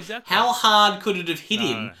avocado. Yeah, exactly. How hard could it have hit No,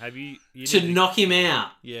 him have you to didn't- knock him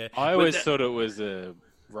out? Yeah. I always thought it was a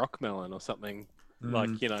rock melon or something, like,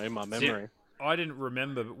 in my memory. I didn't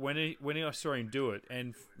remember, but when I saw him do it,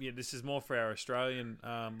 and this is more for our Australian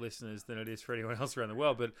listeners than it is for anyone else around the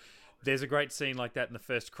world, but there's a great scene like that in the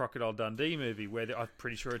first Crocodile Dundee movie where I'm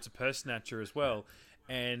pretty sure it's a purse snatcher as well,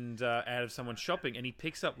 and out of someone shopping, and he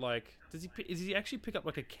picks up does he actually pick up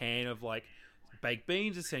like a can of like baked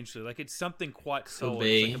beans essentially? Like it's something quite Could solid.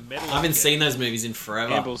 be. It's like a metal I haven't object. seen those movies in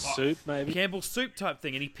forever. Campbell's soup, maybe. Campbell's soup type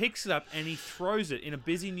thing, and he picks it up and he throws it in a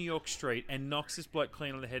busy New York street and knocks this bloke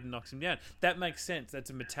clean on the head and knocks him down. That makes sense. That's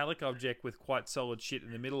a metallic object with quite solid shit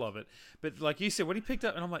in the middle of it. But like you said, when he picked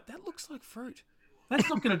up, and I'm like, that looks like fruit. That's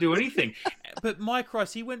not going to do anything. But my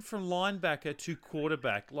Christ, he went from linebacker to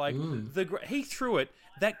quarterback. Like he threw it.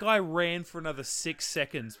 That guy ran for another 6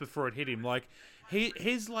 seconds before it hit him. Like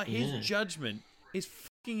his judgment is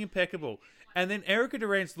fucking impeccable. And then Erica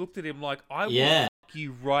Durance looked at him like, I will fuck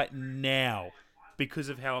you right now because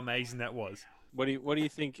of how amazing that was. What do you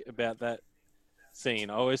think about that scene?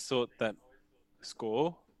 I always thought that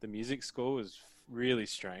the music score was really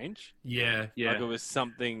strange. Yeah. Like it was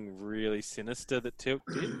something really sinister that Teal'c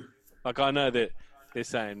did. Like I know that they're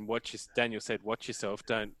saying Daniel said, watch yourself,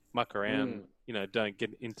 don't muck around, don't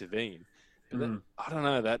intervene. But I don't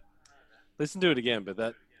know that. Listen to it again, but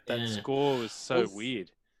that score was so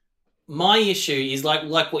weird. My issue is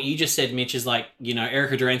like what you just said, Mitch, is like,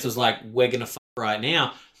 Erica Durant was like, we're going to fuck right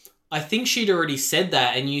now. I think she'd already said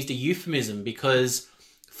that and used a euphemism, because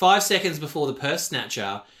 5 seconds before the purse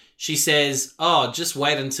snatcher, she says, "Oh, just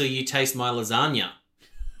wait until you taste my lasagna."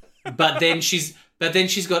 But then she's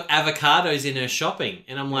got avocados in her shopping.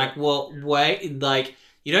 And I'm like, well, wait, like,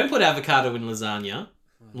 you don't put avocado in lasagna.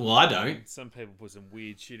 Well, I don't. Some people put some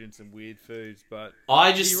weird shit in some weird foods, but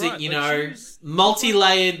I just think,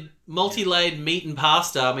 multi-layered meat and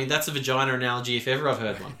pasta. I mean, that's a vagina analogy if ever I've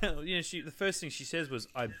heard one. The first thing she says was,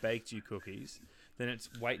 "I baked you cookies." Then it's,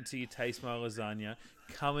 "Wait until you taste my lasagna.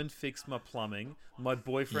 Come and fix my plumbing. My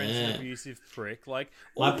boyfriend's an abusive prick." Like,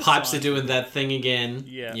 my pipes are doing that thing again.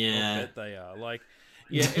 Yeah. I bet they are. Like,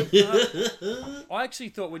 I actually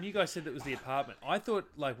thought when you guys said that was the apartment, I thought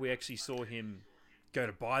like we actually saw him go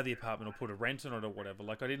to buy the apartment or put a rent on it or whatever.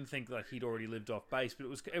 Like, I didn't think like he'd already lived off base, but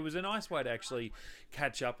it was a nice way to actually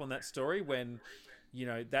catch up on that story when,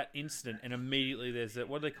 that incident, and immediately there's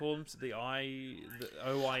what do they call them? The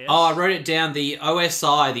OIS? Oh, I wrote it down. The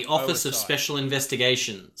OSI, the Office of Special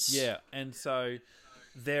Investigations. Yeah, and so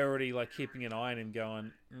they're already like keeping an eye on him,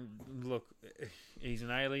 going, "Look, he's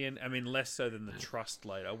an alien." I mean, less so than the trust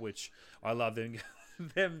later, which I love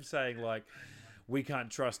them saying like, "We can't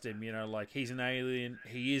trust him, like he's an alien,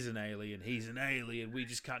 he is an alien, he's an alien. We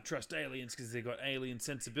just can't trust aliens because they've got alien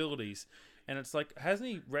sensibilities." And it's like, hasn't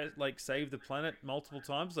he saved the planet multiple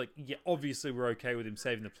times? Like, yeah, obviously we're okay with him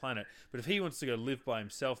saving the planet, but if he wants to go live by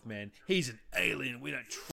himself, man, he's an alien. We don't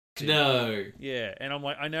trust him. No. Yeah, and I'm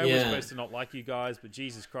like, I know we're supposed to not like you guys, but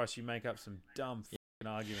Jesus Christ, you make up some dumb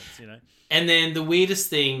arguments, And then the weirdest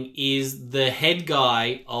thing is the head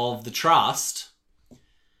guy of the trust.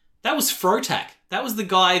 That was Frotak. That was the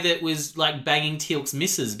guy that was like banging Teal'c's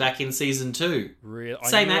missus back in season 2. Really?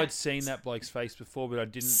 I knew I'd seen that bloke's face before, but I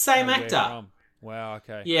didn't. Same know actor. Where from. Wow.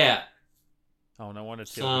 Okay. Yeah. Oh, no wonder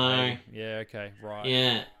Teal'c. Yeah. Okay. Right.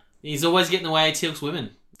 Yeah. He's always getting away with Teal'c's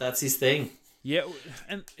women. That's his thing. Yeah,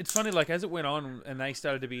 and it's funny, like, as it went on and they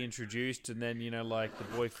started to be introduced, and then, like, the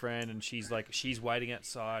boyfriend, and she's waiting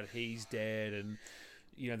outside, he's dead, and,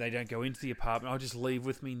 they don't go into the apartment. "I'll just leave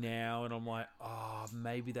with me now." And I'm like, oh,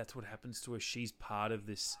 maybe that's what happens to her. She's part of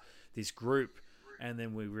this group. And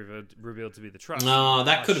then we revealed to be the trust. No,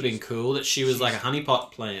 that could have been cool, that she was like a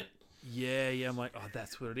honeypot plant. Yeah, I'm like, oh,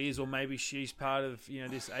 that's what it is. Or maybe she's part of,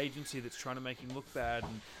 this agency that's trying to make him look bad.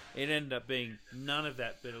 And it ended up being none of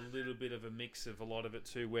that, but a little bit of a mix of a lot of it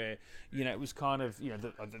too, where, it was kind of,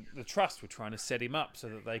 the trust were trying to set him up so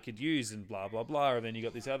that they could use and blah, blah, blah. And then you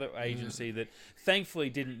got this other agency that thankfully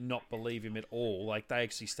didn't not believe him at all. Like, they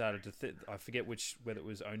actually started to, I forget whether it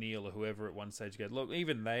was O'Neill or whoever at one stage go, look,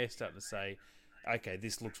 even they're starting to say, okay,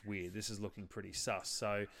 this looks weird. This is looking pretty sus.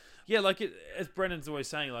 So, yeah, like, as Brendan's always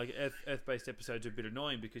saying, like, Earth-based episodes are a bit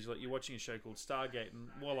annoying because, like, you're watching a show called Stargate, and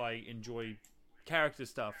while I enjoy character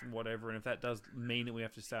stuff and whatever, and if that does mean that we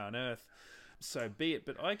have to stay on Earth, so be it.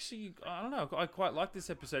 But I don't know, I quite like this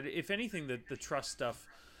episode. If anything, the trust stuff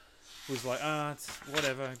was like, it's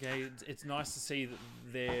whatever, okay. It's nice to see that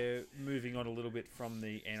they're moving on a little bit from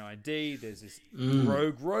the NID. There's this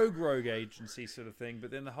rogue agency sort of thing, but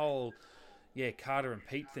then the whole... Yeah, Carter and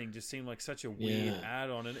Pete thing just seemed like such a weird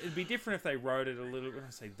add-on. And it'd be different if they wrote it a little... When I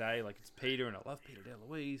say they, like, it's Peter, and I love Peter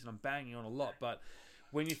DeLuise, and I'm banging on a lot, but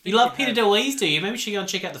when you think... You love Peter DeLuise, do you? Maybe you should go and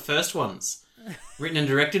check out the first ones. Written and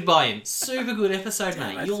directed by him. Super good episode,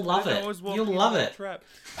 mate. You'll love it. You'll love it. Like,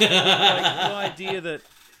 the idea that,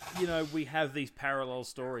 we have these parallel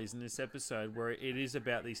stories in this episode where it is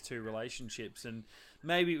about these two relationships, and...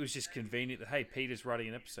 Maybe it was just convenient that, hey, Peter's writing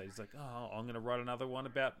an episode. He's like, oh, I'm going to write another one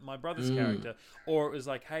about my brother's character. Or it was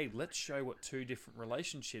like, hey, let's show what two different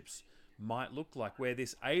relationships might look like, where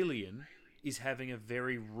this alien is having a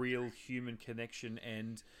very real human connection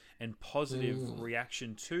and positive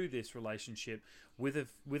reaction to this relationship with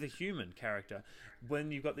a human character. When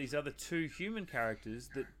you've got these other two human characters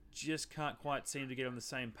that just can't quite seem to get on the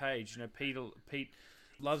same page. Pete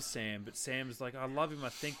loves Sam, but Sam's like, I love him, I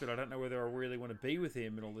think, but I don't know whether I really want to be with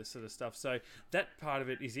him and all this sort of stuff. So that part of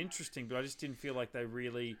it is interesting, but I just didn't feel like they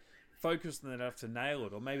really focused on it enough to nail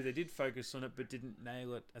it. Or maybe they did focus on it but didn't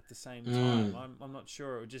nail it at the same time. I'm not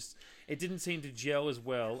sure. It didn't seem to gel as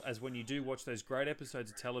well as when you do watch those great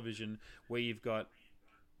episodes of television where you've got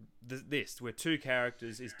where two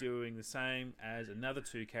characters is doing the same as another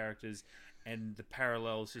two characters, and the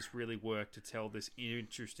parallels just really work to tell this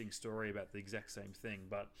interesting story about the exact same thing.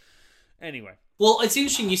 But anyway. Well, it's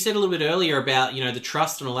interesting. You said a little bit earlier about, the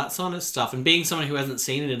trust and all that sort of stuff, and being someone who hasn't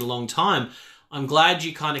seen it in a long time, I'm glad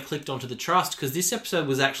you kind of clicked onto the trust, because this episode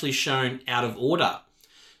was actually shown out of order.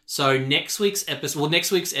 So next week's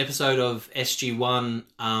episode of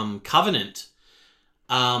SG1 Covenant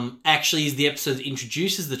actually is the episode that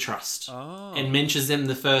introduces the trust and mentions them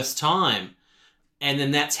the first time. And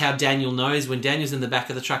then that's how Daniel knows. When Daniel's in the back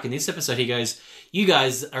of the truck in this episode, he goes, "You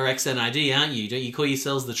guys are XNID, aren't you? Don't you call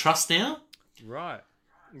yourselves the Trust now?" Right.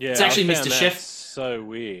 Yeah, It's actually I found Mr. that Sheff. So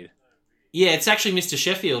weird. Yeah, it's actually Mr.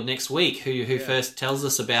 Sheffield next week who first tells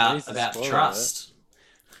us about Jesus, the spoiler trust.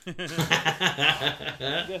 That's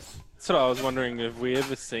what I was wondering. Have we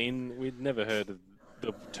ever seen? We'd never heard of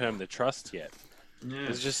the term "the trust" yet. It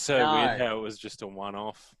was just so No. weird how it was just a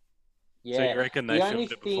one-off. Yeah. So you reckon they The only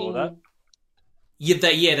filmed it before that?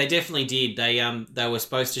 Yeah, they definitely did. They were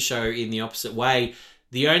supposed to show in the opposite way.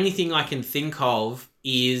 The only thing I can think of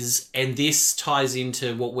is, and this ties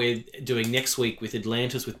into what we're doing next week with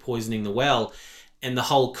Atlantis, with poisoning the well, and the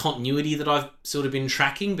whole continuity that I've sort of been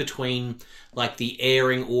tracking between like the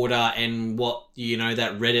airing order and what,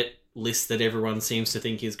 that Reddit list that everyone seems to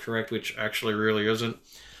think is correct, which actually really isn't.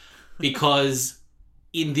 Because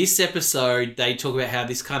in this episode, they talk about how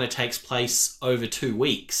this kind of takes place over 2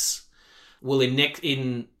 weeks. Well, in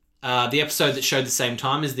the episode that showed the same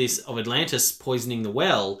time as this of Atlantis poisoning the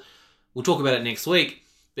well, we'll talk about it next week,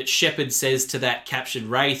 but Shepard says to that captured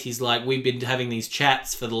Wraith, he's like, "We've been having these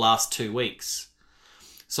chats for the last 2 weeks."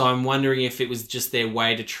 So I'm wondering if it was just their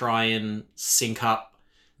way to try and sync up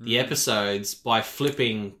the episodes by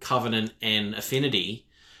flipping Covenant and Affinity,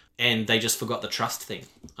 and they just forgot the trust thing.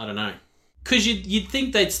 I don't know. Because you'd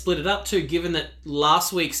think they'd split it up too, given that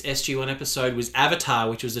last week's SG1 episode was Avatar,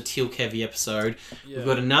 which was a Teal'c-heavy episode. Yeah. We've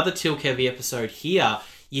got another Teal'c-heavy episode here.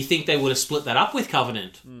 You think they would have split that up with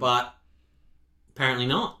Covenant, but apparently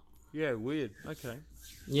not. Yeah, weird. Okay.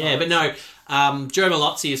 Yeah, but no, Joe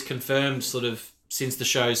Malozzi has confirmed sort of since the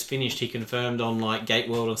show's finished, he confirmed on like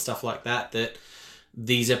Gateworld and stuff like that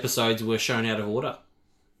these episodes were shown out of order.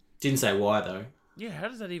 Didn't say why though. Yeah, how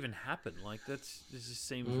does that even happen? Like, this just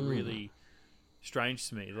seems really strange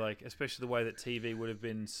to me, like, especially the way that TV would have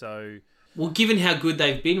been so... Well, given how good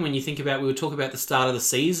they've been, when you think about, we were talking about the start of the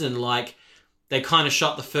season, like, they kind of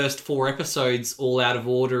shot the first 4 episodes all out of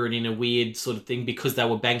order and in a weird sort of thing because they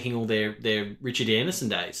were banking all their Richard Anderson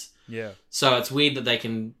days. Yeah. So it's weird that they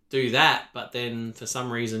can do that, but then for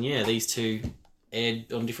some reason, yeah, these two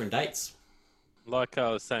aired on different dates. Like I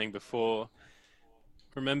was saying before,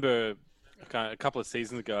 remember a couple of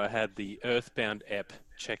seasons ago I had the Earthbound Ep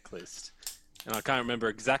checklist. And I can't remember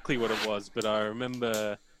exactly what it was, but I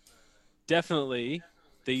remember definitely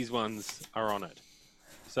these ones are on it.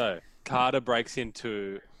 So, Carter breaks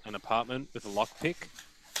into an apartment with a lockpick.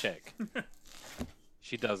 Check.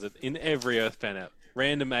 She does it in every Earthbound app.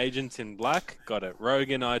 Random agents in black. Got it.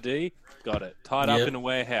 Rogan ID. Got it. Tied up in a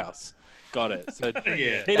warehouse. Got it. So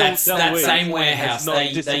Yeah. That's that same warehouse. not They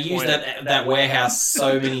use that warehouse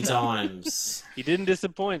so many times. He didn't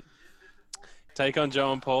disappoint. Take on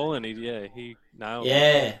Joe and Paul, and he nailed it.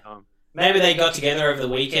 Yeah. Maybe they got together over the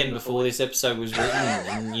weekend before this episode was written,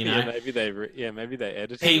 and Yeah, maybe they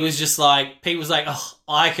edited. Pete was just like, "Oh,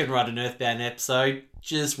 I can write an Earthbound episode.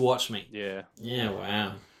 Just watch me." Yeah. Yeah.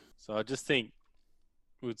 Wow. So I just think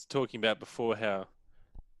we were talking about before how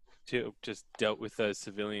Teal'c just dealt with those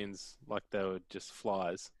civilians like they were just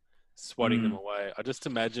flies, swatting them away. I just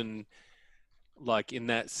imagine, like in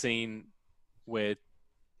that scene where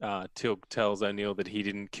Teal'c tells O'Neill that he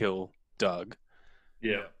didn't kill Doug.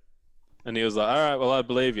 Yeah. And he was like, "All right, well, I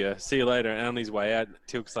believe you. See you later." And on his way out,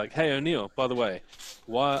 Teal'c's like, "Hey, O'Neill, by the way,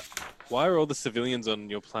 why are all the civilians on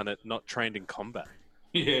your planet not trained in combat?"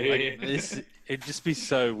 It'd just be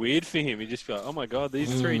so weird for him. He'd just be like, "Oh my god,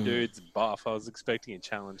 these 3 dudes buff. I was expecting a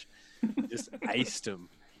challenge." Just aced them.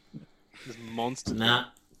 Just monsters. Nah,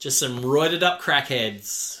 just some roided up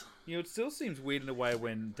crackheads. It still seems weird in a way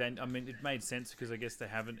when it made sense because I guess they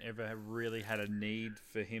haven't ever really had a need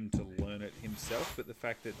for him to learn it himself. But the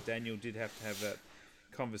fact that Daniel did have to have that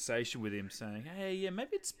conversation with him saying, "Hey, yeah,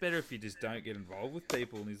 maybe it's better if you just don't get involved with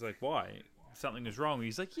people." And he's like, "Why? Something is wrong." And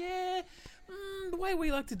he's like, "Yeah, the way we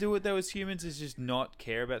like to do it though as humans is just not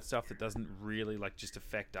care about stuff that doesn't really like just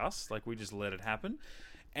affect us. Like we just let it happen."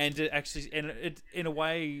 And it actually, in a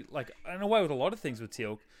way with a lot of things with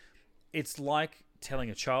Teal'c, it's like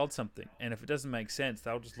telling a child something, and if it doesn't make sense,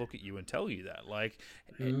 they'll just look at you and tell you that. Like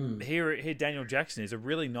here, Daniel Jackson is a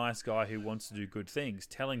really nice guy who wants to do good things,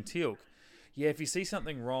 telling Teal'c, "Yeah, if you see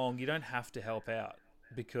something wrong, you don't have to help out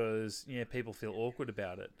because people feel awkward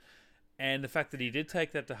about it." And the fact that he did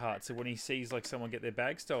take that to heart, so when he sees like someone get their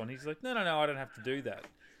bag stolen, he's like, "No, I don't have to do that."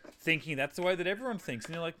 thinking that's the way that everyone thinks.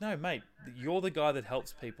 And you're like, no, mate, you're the guy that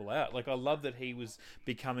helps people out. Like, I love that he was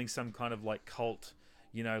becoming some kind of like cult,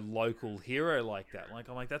 local hero like that. Like,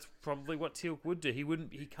 I'm like, that's probably what Teal'c would do.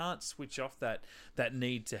 He can't switch off that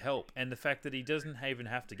need to help. And the fact that he doesn't even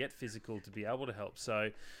have to get physical to be able to help.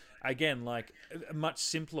 So, again, like a much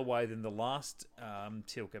simpler way than the last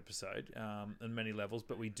Teal'c episode on many levels,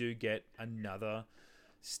 but we do get another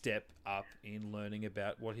step up in learning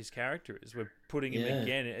about what his character is. We're putting him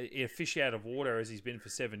again a fish out of water as he's been for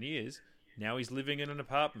 7 years. Now he's living in an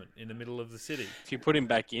apartment in the middle of the city. If you put him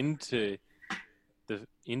back into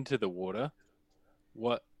the water,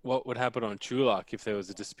 what would happen on Chulak if there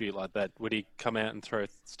was a dispute like that? Would he come out and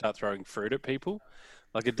start throwing fruit at people?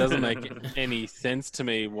 Like, it doesn't make any sense to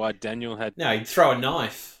me why Daniel had... No, he'd throw a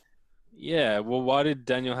knife. Yeah, well, why did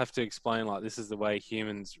Daniel have to explain, like, this is the way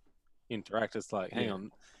humans interact? It's like, hang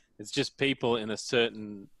on, it's just people in a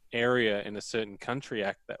certain area in a certain country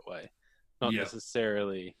act that way, not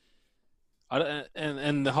necessarily.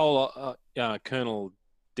 And the whole Colonel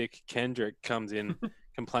Dick Kendrick comes in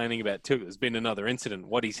complaining about Teal'c. There's been another incident.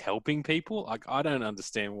 What, he's helping people? Like, I don't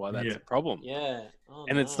understand why that's a problem. Yeah,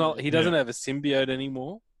 it's not. He doesn't have a symbiote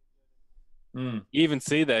anymore. You even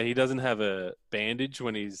see that he doesn't have a bandage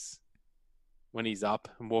when he's up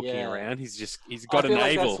and walking around. He's got a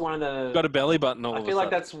navel, got a belly button. I feel like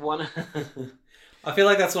that's one. I feel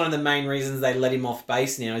like that's one of the main reasons they let him off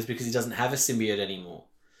base now is because he doesn't have a symbiote anymore.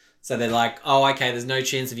 So they're like, oh, okay, there's no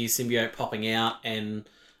chance of your symbiote popping out and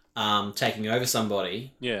taking over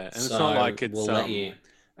somebody. Yeah, and it's not like it's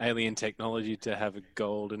alien technology to have a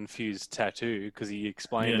gold-infused tattoo, because he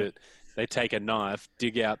explained it. They take a knife,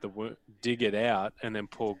 dig it out, and then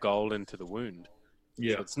pour gold into the wound.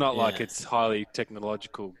 Yeah, so it's not like it's highly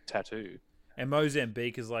technological tattoo. And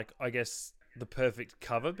Mozambique is like, I guess, the perfect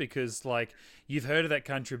cover because, like, you've heard of that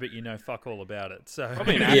country, but you know fuck all about it. So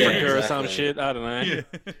probably in Africa or some shit. I don't know. Yeah.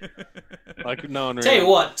 Like, no one. Tell you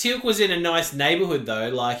what, Teal'c was in a nice neighborhood though.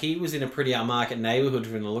 Like, he was in a pretty upmarket neighborhood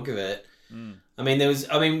from the look of it. I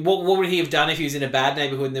mean, what would he have done if he was in a bad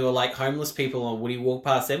neighborhood and there were like homeless people? Or would he walk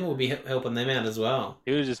past them, or would he be helping them out as well?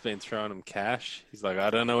 He would have just been throwing them cash. He's like, I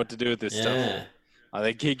don't know what to do with this stuff.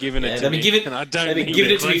 They keep giving it to me. And I don't. They've been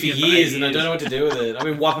giving it to me for years, and I don't know what to do with it. I've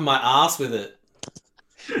been wiping my ass with it.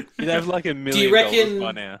 You'd have like $1 million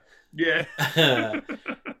by now. Yeah.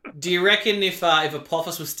 Do you reckon if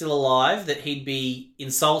Apophis was still alive that he'd be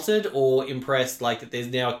insulted or impressed, like that there's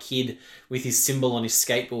now a kid with his symbol on his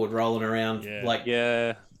skateboard rolling around like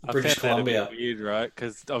British Columbia? I found that a bit weird, right?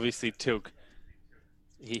 Because obviously Teal'c,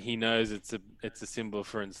 he knows it's a symbol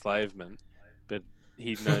for enslavement, but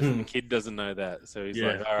he knows the kid doesn't know that, so he's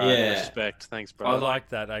like, all right, respect, thanks, bro. I like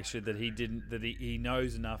that actually, that he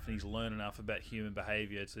knows enough and he's learned enough about human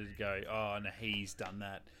behavior to go, oh no, he's done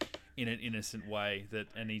that in an innocent way,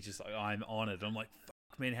 and he's just like, I'm honoured. I'm like,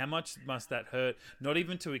 fuck, man, how much must that hurt? Not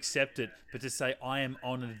even to accept it, but to say, I am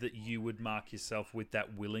honoured that you would mark yourself with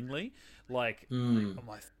that willingly. Like, I'm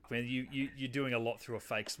like, man, you're doing a lot through a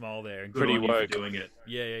fake smile there, and pretty woke doing it.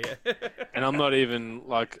 Yeah. And I'm not even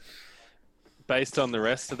like, based on the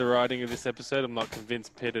rest of the writing of this episode, I'm not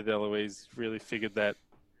convinced Peter DeLuise really figured that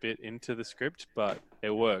bit into the script, but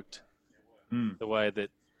it worked. The way that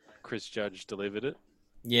Chris Judge delivered it.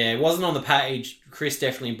 Yeah, it wasn't on the page. Chris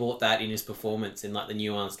definitely brought that in his performance in like the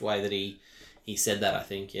nuanced way that he said that, I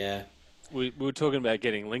think, yeah. We were talking about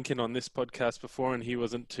getting Lincoln on this podcast before, and he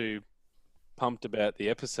wasn't too pumped about the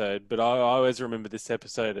episode, but I always remember this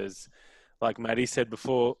episode as, like Maddie said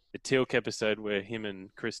before, the Teal'c episode where him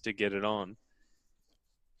and Chris did get it on.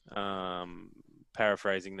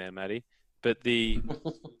 Paraphrasing there, Maddie. But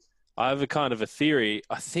I have a kind of a theory.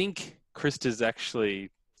 I think Krista's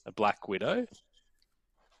actually a Black Widow.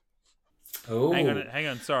 Oh, hang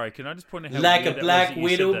on. Sorry, can I just point out how like a Black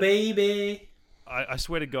Widow, baby? I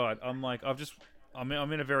swear to God, I'm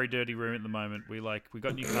in a very dirty room at the moment. We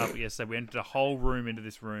got new carpet yesterday. We entered a whole room into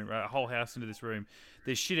this room, right? A whole house into this room.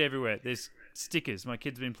 There's shit everywhere. There's stickers. My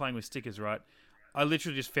kids have been playing with stickers, right? I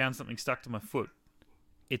literally just found something stuck to my foot.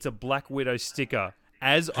 It's a Black Widow sticker.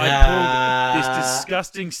 As I pulled this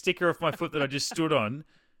disgusting sticker off my foot that I just stood on,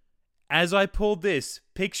 as I pulled this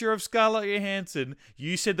picture of Scarlett Johansson,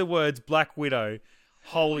 you said the words Black Widow.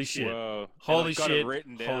 Holy shit. Whoa. Holy I've got shit. It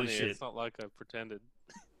written down Holy here. shit. It's not like I pretended.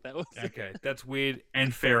 That was okay. That's weird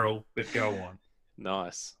and feral, but go on.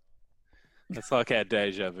 Nice. That's like our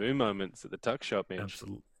deja vu moments at the tuck shop, man.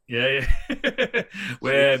 Absolutely. Yeah.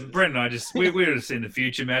 Where Brent and I we would have seen the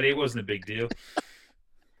future, Matty. It wasn't a big deal.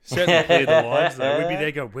 Certainly clear the lines, though. We'd be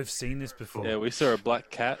there go, we've seen this before. Yeah, we saw a black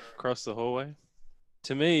cat across the hallway.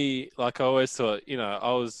 To me, like I always thought,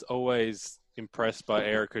 I was always impressed by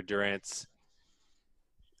Erica Durant's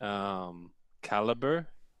caliber,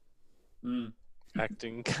 Mm.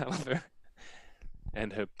 acting caliber,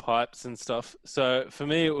 and her pipes and stuff. So for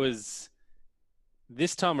me, it was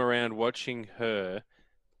this time around watching her,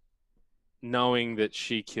 knowing that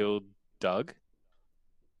she killed Doug,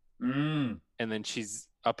 Mm. and then she's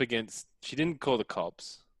up against. She didn't call the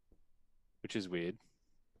cops, which is weird.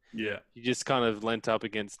 Yeah. She just kind of leant up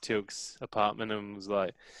against Tilk's apartment and was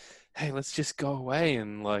like, "Hey, let's just go away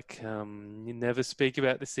and you never speak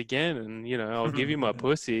about this again, and I'll give you my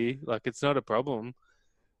pussy. Like, it's not a problem."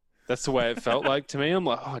 That's the way it felt like to me. I'm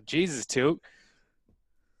like, "Oh, Jesus, Tilk."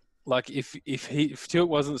 Like, if Tilk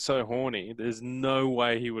wasn't so horny, there's no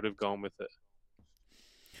way he would have gone with it.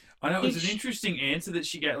 I know it was an interesting answer that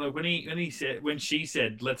she got. Like when she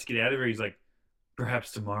said, "Let's get out of here," he's like,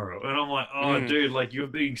 "Perhaps tomorrow," and I'm like, "Oh, dude, like you're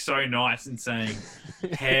being so nice and saying,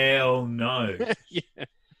 hell no." Yeah.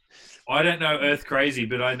 I don't know Earth crazy,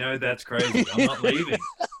 but I know that's crazy. I'm not leaving.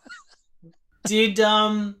 Did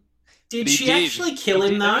He she did. actually kill He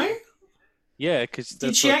him did. though? Yeah, because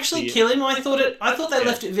Did she actually kill him? I thought they Yeah.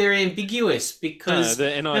 left it very ambiguous No, because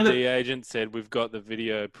the NID agent said we've got the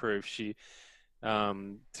video proof. She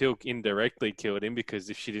Tilk indirectly killed him because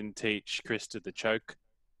if she didn't teach Krista the choke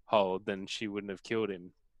hold, then she wouldn't have killed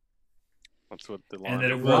him. That's what the line And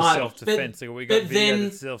then it was. was Right, self-defense. but- Like, we got but video then-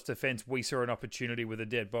 that's self-defense. We saw an opportunity with a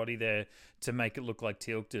dead body there to make it look like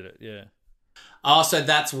Teal'c did it. Yeah. oh, so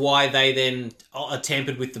that's why they then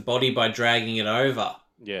tampered with the body by dragging it over.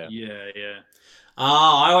 Yeah. Yeah.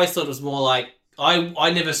 I always thought it was more like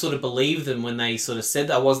I never sort of believed them when they sort of said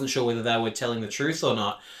that. I wasn't sure whether they were telling the truth or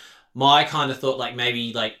not. My kind of thought like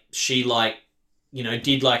maybe like she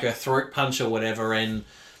did like a throat punch or whatever and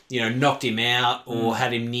knocked him out or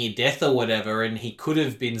had him near death or whatever, and he could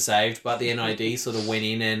have been saved, but the NID sort of went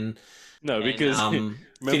in and Because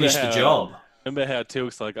finished the job. Remember how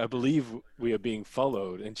Tilk's like, "I believe we are being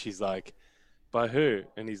followed," and she's like, "By who?"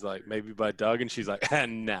 And he's like, "Maybe by Doug," and she's like,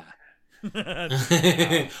 "Nah."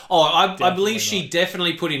 I believe she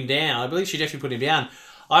definitely put him down.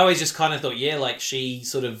 I always just kind of thought, yeah, like she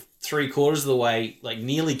sort of 3/4 of the way, like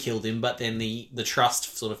nearly killed him, but then the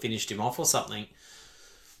trust sort of finished him off or something.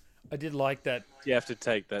 I did like that You have to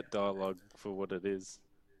take that dialogue for what it is.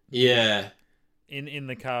 Yeah. in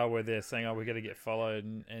the car where they're saying, "Oh, we got to get followed,"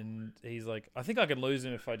 and he's like, "I think I can lose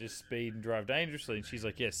him if I just speed and drive dangerously." And she's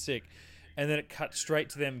like, "Yeah, sick." And then it cuts straight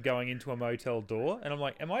to them going into a motel door, and I'm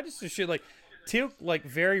like, "Am I just a shit?" Like, Teal'c like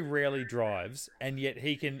very rarely drives, and yet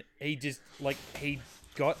he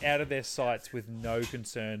got out of their sights with no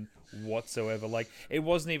concern whatsoever. Like, it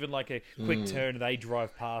wasn't even like a quick turn they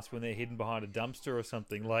drive past when they're hidden behind a dumpster or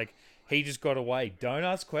something. Like, he just got away. Don't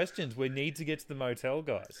ask questions. We need to get to the motel,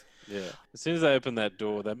 guys. Yeah. As soon as I opened that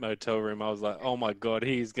door, that motel room, I was like, "Oh my god,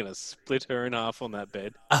 he's gonna split her in half on that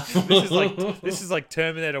bed." This is like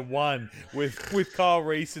Terminator 1 with Kyle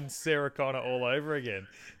Reese and Sarah Connor all over again.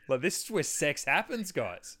 Like, this is where sex happens,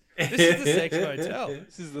 guys. This is the sex motel.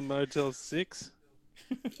 This is the Motel 6.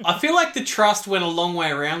 I feel like the trust went a long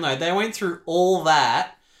way around though. They went through all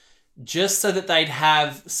that just so that they'd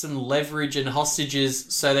have some leverage and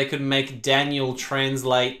hostages so they could make Daniel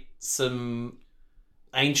translate some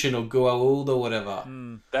ancient or Goa'uld or whatever.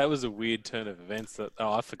 That was a weird turn of events that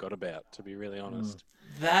I forgot about, to be really honest.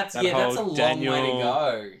 That's That a long whole way to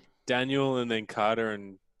go. Daniel and then Carter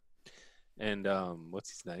and what's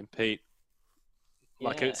his name? Pete.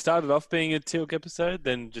 Like, Yeah. it started off being a Teal'c episode,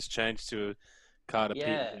 then just changed to a Carter Pete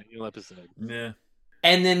Yeah. and Daniel episode. Yeah.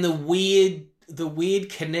 And then the weird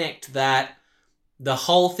connect that the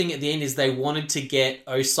whole thing at the end is they wanted to get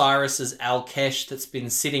Osiris's Al-Kesh that's been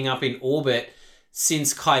sitting up in orbit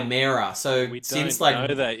since Chimera. So We since don't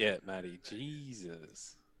know that yet, Matty.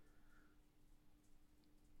 Jesus.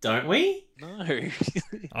 don't we? No.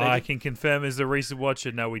 I can confirm as a recent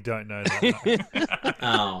watcher, no, we don't know that.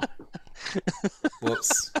 Oh.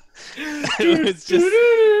 Whoops.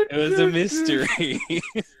 It was a mystery.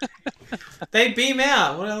 They beam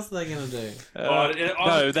out. What else are they going to do? No, they didn't.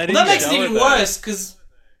 Well, that makes it show even though. worse because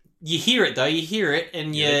you hear it though. You hear it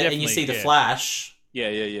and you Yeah, and you see the definitely, yeah. flash.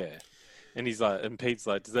 Yeah. And he's like, and Pete's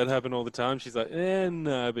like, "Does that happen all the time?" She's like,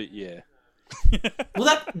 "No, but yeah."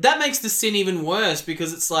 Well, that makes the sin even worse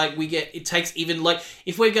because it's like it takes even like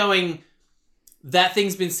if we're going, that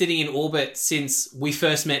thing's been sitting in orbit since we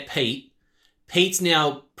first met Pete. Pete's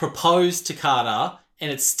now proposed to Carter and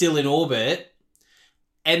it's still in orbit,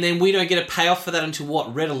 and then we don't get a payoff for that until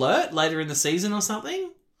what, Red Alert later in the season or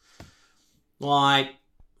something. Like,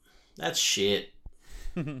 that's shit.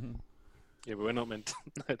 Yeah, but we're not meant to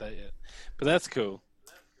know that yet. But that's cool.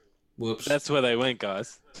 Whoops. That's where they went,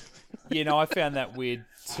 guys. I found that weird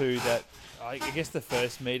too, that I guess the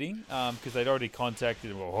first meeting, because they'd already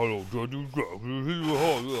contacted him. Well,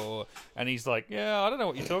 hello, and he's like, yeah, I don't know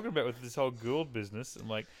what you're talking about with this whole Gould business. I'm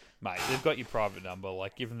like, mate, they've got your private number.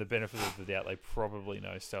 Like, give them the benefit of the doubt. They probably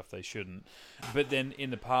know stuff they shouldn't. But then in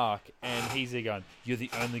the park, and he's there going, you're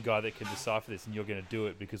the only guy that can decipher this, and you're going to do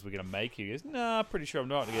it because we're going to make you. He goes, nah, pretty sure I'm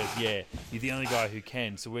not. And he goes, yeah, you're the only guy who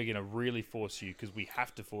can, so we're going to really force you because we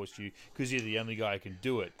have to force you because you're the only guy who can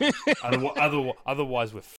do it.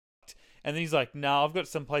 Otherwise, we're fucked. And then he's like, nah, I've got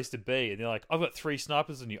some place to be. And they're like, I've got 3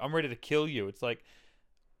 snipers on you. I'm ready to kill you. It's like,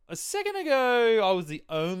 a second ago, I was the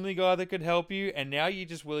only guy that could help you, and now you're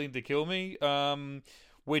just willing to kill me?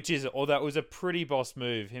 Which is it? Or that was a pretty boss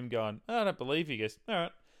move. Him going, I don't believe you. He goes, all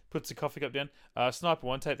right. Puts the coffee cup down. Sniper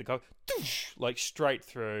 1, take the coffee. Like, straight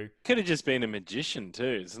through. Could have just been a magician,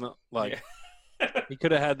 too. It's not like... Yeah. He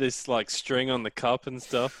could have had this, like, string on the cup and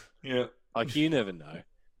stuff. Yeah. Like, you never know.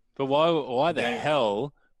 But why the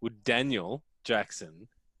hell would Daniel Jackson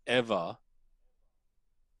ever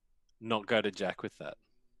not go to Jack with that?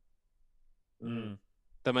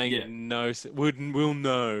 That makes no sense. We'll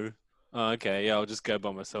know. Oh, okay, yeah, I'll just go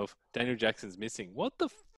by myself. Daniel Jackson's missing. What the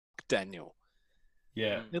fuck, Daniel?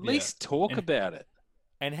 Yeah. At least talk about it.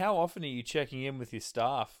 And how often are you checking in with your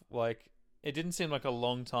staff? Like, it didn't seem like a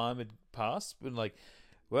long time had passed, but like,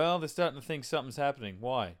 well, they're starting to think something's happening.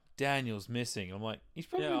 Why? Daniel's missing. I'm like, he's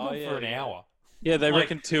probably gone for an hour. Yeah, they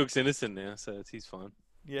reckon Teal'c's innocent now, so he's fine.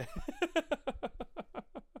 Yeah.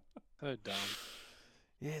 So dumb.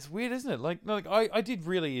 Yeah, it's weird, isn't it? Like I did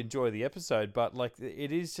really enjoy the episode, but like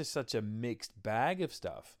it is just such a mixed bag of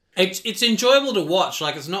stuff. It's enjoyable to watch.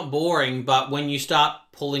 Like, it's not boring, but when you start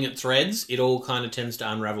pulling at threads, it all kind of tends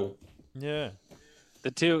to unravel. Yeah.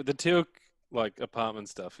 The Teal'c like apartment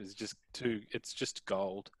stuff is just it's just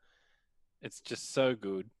gold. It's just so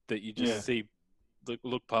good that you just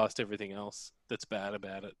look past everything else that's bad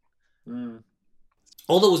about it.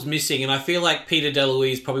 All that was missing, and I feel like Peter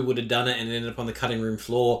DeLuise probably would have done it and it ended up on the cutting room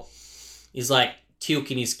floor, is like Teal'c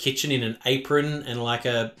in his kitchen in an apron and like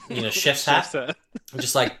a chef's hat.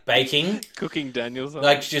 Just like baking. Cooking Daniel's.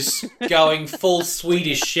 Like just going full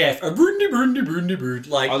Swedish chef.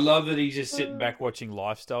 Like, I love that he's just sitting back watching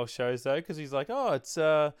lifestyle shows though, because he's like, oh,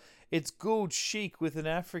 it's Gould chic with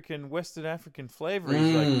an Western African flavor.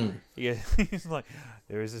 He's like,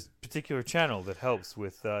 there is this particular channel that helps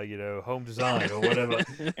with home design or whatever.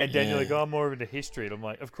 And Daniel like, oh, I'm more into history. And I'm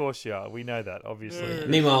like, of course you are. We know that, obviously.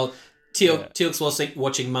 Meanwhile, Teal'c's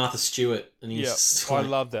watching Martha Stewart, and he's I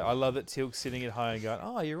love that. I love that Teal'c's sitting at home going,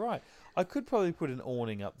 oh, you're right. I could probably put an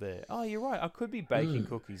awning up there. Oh, you're right. I could be baking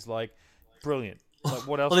cookies. Like, brilliant. Like,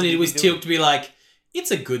 what else? All I needed was Teal'c to be like,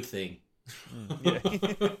 it's a good thing. Yeah.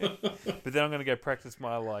 But then I'm going to go practice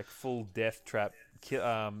my like full death trap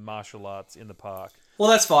martial arts in the park. Well,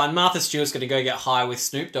 that's fine. Martha Stewart's going to go get high with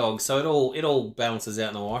Snoop Dogg, so it all balances out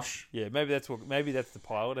in the wash. Yeah, maybe that's the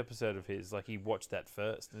pilot episode of his. Like, he watched that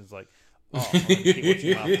first and was like, oh, I'm going to keep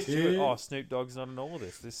watching Martha Stewart. Oh, Snoop Dogg's not in all of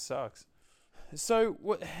this. This sucks. So,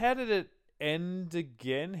 how did it end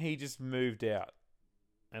again? He just moved out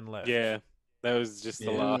and left. Yeah, that was just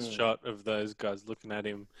the last shot of those guys looking at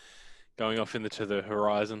him going off into the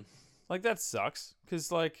horizon. Like, that sucks,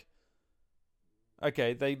 because, like,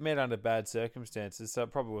 okay, they met under bad circumstances, so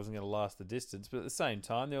it probably wasn't going to last the distance, but at the same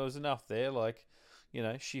time, there was enough there, like,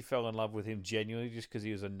 she fell in love with him genuinely just because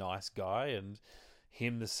he was a nice guy, and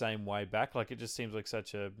him the same way back. Like, it just seems like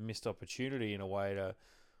such a missed opportunity in a way to,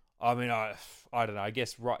 I mean, I don't know, I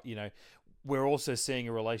guess, right, we're also seeing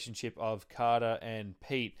a relationship of Carter and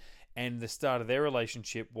Pete, and the start of their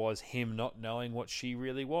relationship was him not knowing what she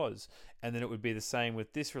really was. And then it would be the same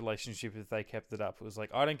with this relationship if they kept it up. It was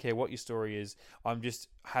like, I don't care what your story is. I'm just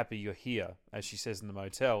happy you're here, as she says in the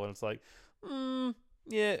motel. And it's like,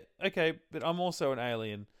 yeah, okay, but I'm also an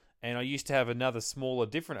alien. And I used to have another smaller,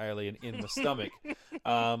 different alien in my stomach.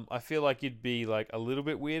 I feel like you'd be like a little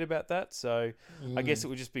bit weird about that. So I guess it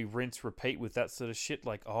would just be rinse, repeat with that sort of shit.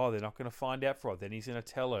 Like, oh, they're not going to find out for her. Then he's going to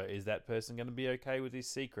tell her. Is that person going to be okay with his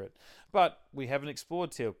secret? But we haven't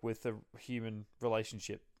explored Teal'c with the human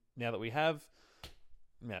relationship. Now that we have,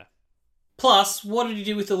 yeah. Plus, what did he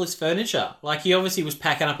do with all his furniture? Like, he obviously was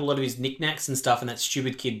packing up a lot of his knickknacks and stuff, and that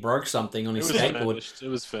stupid kid broke something on his skateboard. It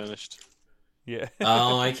was furnished. Yeah.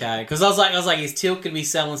 Oh, okay. Because I was like, is Teal'c going to be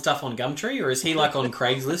selling stuff on Gumtree, or is he like on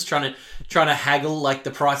Craigslist trying to haggle like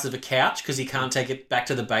the price of a couch because he can't take it back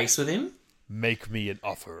to the base with him? Make me an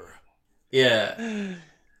offer. Yeah.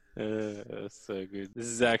 That's so good. This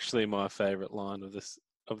is actually my favorite line of this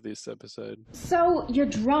episode. So you're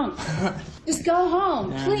drunk. Just go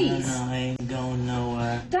home, please. No, I ain't going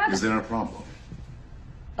nowhere. That's... Is there a problem?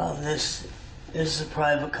 Oh, this This is a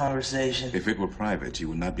private conversation. If it were private, you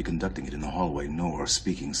would not be conducting it in the hallway nor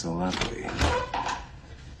speaking so loudly.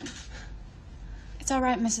 It's all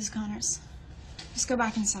right, Mrs. Connors. Just go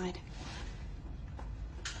back inside.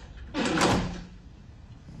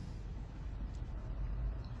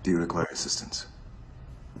 Do you require assistance?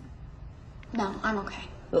 No, I'm okay.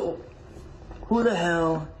 Who the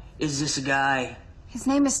hell is this guy? His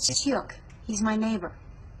name is Teal'c. He's my neighbor.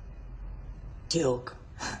 Teal'c.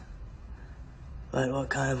 But what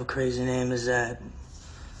kind of a crazy name is that?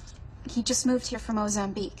 He just moved here from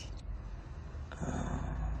Mozambique.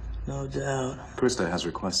 No doubt. Krista has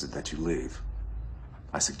requested that you leave.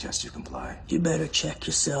 I suggest you comply. You better check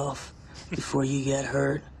yourself before you get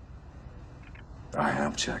hurt. I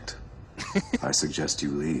have checked. I suggest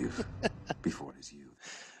you leave before it is you.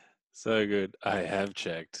 So good. I have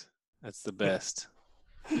checked. That's the best.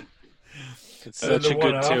 It's And such the a one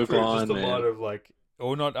good after it, Teal'c line, just a lot man. of like,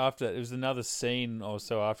 or not after. It was another scene or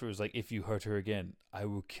so after. It was like, if you hurt her again, I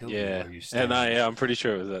will kill you. Yeah, Where you stand. and I'm pretty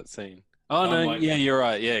sure it was that scene. Oh I'm no, like- yeah, you're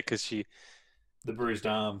right. Yeah, because she, The bruised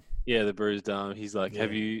arm. yeah, the bruised arm. He's like, Yeah.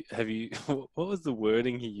 have you? What was the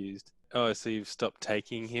wording he used? Oh, so you've stopped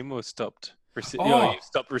taking him or stopped? Oh, you've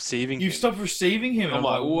stopped receiving. You've him. stopped receiving him. I'm I'm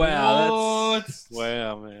like, like, wow, what?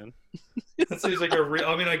 Wow, man. That seems like a real.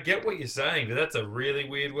 I mean, I get what you're saying, but that's a really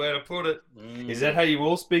weird way to put it. Mm. Is that how you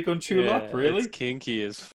all speak on Tulip? Yeah, Really? It's kinky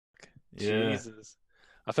as fuck. Yeah. Jesus.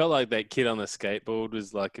 I felt like that kid on the skateboard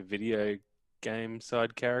was like a video game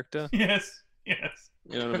side character. Yes. Yes.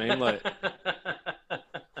 You know what I mean? Like,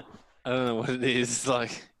 I don't know what it is.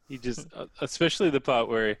 Like, he just, especially the part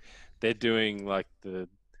where they're doing like the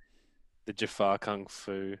Jafar Kung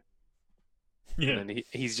Fu. Yeah. And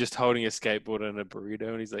he's just holding a skateboard and a burrito,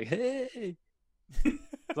 and he's like, "Hey,"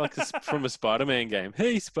 it's like from a Spider-Man game.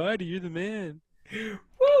 Hey, Spidey, you're the man.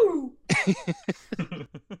 Woo!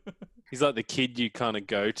 He's like the kid you kind of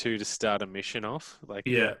go to start a mission off. Like,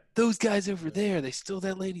 Yeah. those guys over there, they stole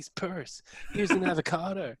that lady's purse. Here's an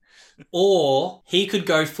avocado. Or he could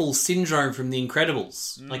go full Syndrome from The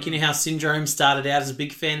Incredibles. Like, you know how Syndrome started out as a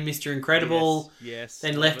big fan of Mr. Incredible, Yes.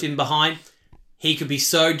 then left him behind. He could be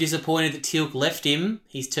so disappointed that Teal'c left him,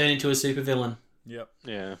 he's turned into a supervillain. Yep.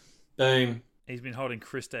 Yeah. Boom. He's been holding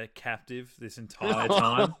Krista captive this entire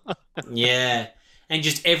time. Yeah. And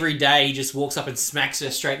just every day he just walks up and smacks her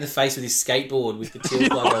straight in the face with his skateboard with the Teal'c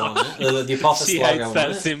logo on it. The Apophis She logo hates on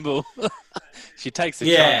that it. symbol. She takes the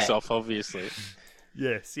Yeah. chunks off, obviously.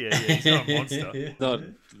 Yes. Yeah. He's not a monster. Not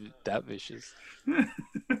that vicious.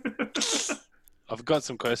 I've got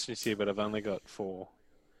some questions here, but I've only got 4.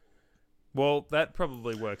 Well, that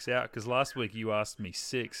probably works out because last week you asked me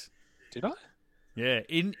 6. Did I? Yeah,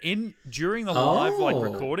 in during the live Oh.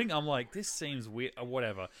 recording, I'm like, this seems weird, or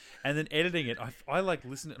whatever. And then editing it, I like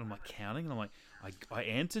listen to it and I'm like counting, and I'm like, I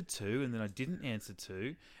answered 2, and then I didn't answer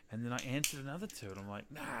 2, and then I answered another 2, and I'm like,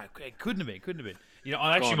 nah, it couldn't have been. You know,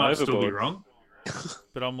 I actually Gone might still be overboard. wrong,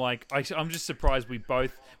 but I'm like, I'm just surprised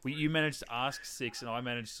you managed to ask 6, and I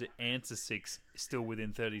managed to answer 6 still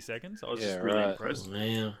within 30 seconds. I was Yeah, just really right. impressed.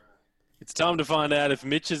 Wow. It's time to find out if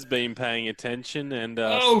Mitch has been paying attention. And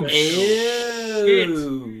Oh,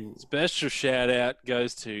 Ew. special shout out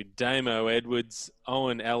goes to Damo Edwards,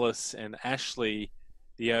 Owen Ellis, and Ashley,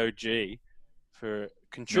 the OG, for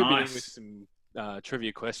contributing Nice. with some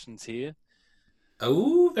trivia questions here.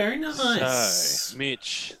 Oh, very nice. So,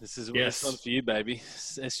 Mitch, this Yes. one's for you, baby.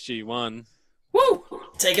 It's SG1. Woo!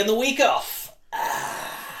 Taking the week off.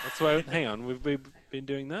 That's why. Hang on, we've been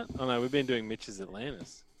doing that. Oh no, we've been doing Mitch's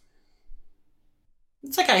Atlantis.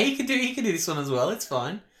 It's okay. He can do this one as well. It's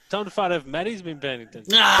fine. Time to find out if Maddie's been paying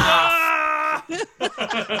attention. Ah!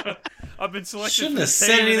 I've been selected Shouldn't for have the said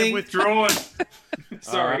team and then anything. withdrawn.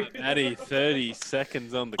 Sorry. All right, Maddie, 30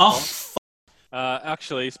 seconds on the Oh, clock. f-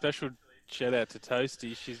 Actually, special shout out to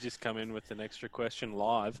Toasty. She's just come in with an extra question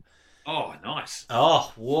live. Oh, nice.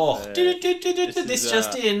 oh, whoa. Uh, This is,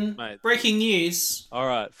 just in. mate. Breaking news. All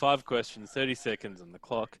right, 5 questions, 30 seconds on the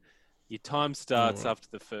clock. Your time starts after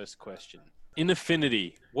the first question. In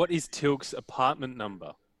Affinity, what is Teal'c's apartment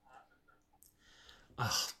number?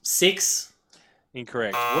 6.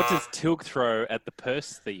 Incorrect. What does Teal'c throw at the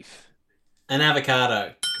purse thief? An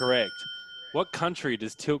avocado. Correct. What country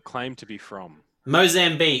does Teal'c claim to be from?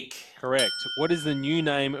 Mozambique. Correct. What is the new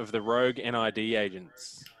name of the rogue NID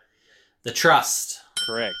agents? The Trust.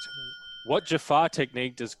 Correct. What Jafar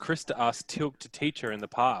technique does Krista ask Teal'c to teach her in the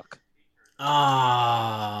park?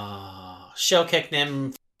 Ah,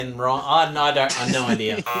 Shellkeknem f***ing wrong. Oh, no, I have no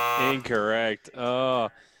idea. Incorrect. Oh,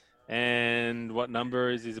 and what number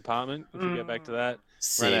is his apartment? If you go back to that,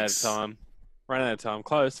 run out of 6. time. Run out of time.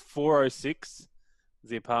 Close. 406 is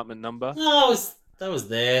the apartment number. No, it's That was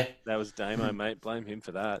there. That was Damo, mate. Blame him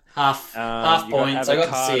for that. Half points. I got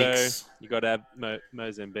Avocado, 6. You got to have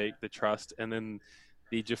Mozambique, the trust, and then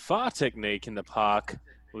the Jafar technique in the park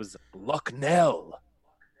was Locknell.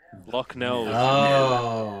 Locknell was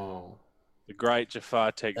Oh. the great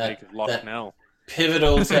Jafar technique of Locknell.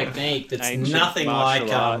 Pivotal technique that's Ancient nothing martial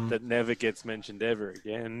like art that never gets mentioned ever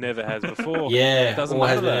again. Never has before. yeah, Doesn't or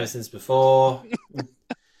has matter been though. ever since before.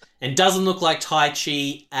 And doesn't look like Tai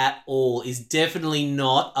Chi at all. Is definitely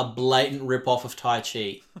not a blatant rip-off of Tai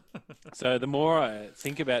Chi. So the more I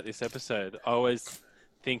think about this episode, I always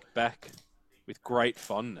think back with great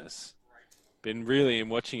fondness. Been really in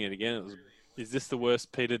watching it again. Is this the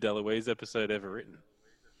worst Peter DeLuise episode ever written?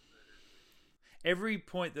 Every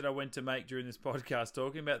point that I went to make during this podcast,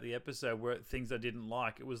 talking about the episode where things I didn't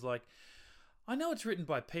like, it was like, I know it's written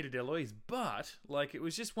by Peter DeLuise, but like it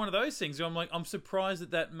was just one of those things where I'm like, I'm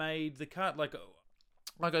surprised that made the cut. Like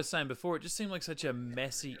I was saying before, it just seemed like such a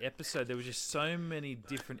messy episode. There was just so many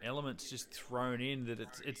different elements just thrown in that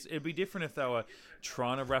it'd be different if they were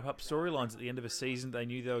trying to wrap up storylines at the end of a season they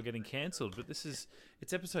knew they were getting cancelled. But it's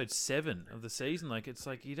episode 7 of the season. Like it's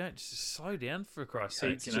like you don't just slow down for Christ's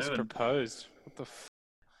sake. It's just proposed. What the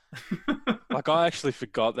like I actually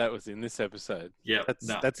forgot that was in this episode. Yeah,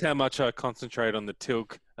 that's how much I concentrate on the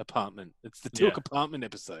Tilk apartment. It's the Tilk apartment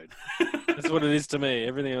episode. That's what it is to me.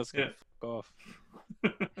 Everything else can fuck off.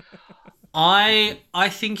 I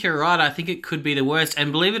think you're right. I think it could be the worst.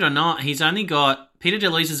 And believe it or not, Peter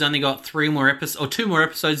DeLuise has only got 2 more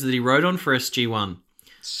episodes that he wrote on for SG1.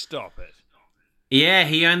 Stop it. Yeah,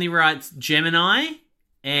 he only writes Gemini,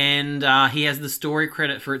 and he has the story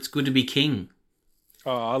credit for It's Good to Be King.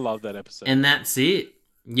 Oh, I love that episode. And that's it.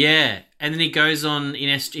 Yeah. And then he goes on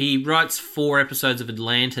he writes 4 episodes of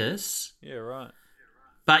Atlantis. Yeah, right.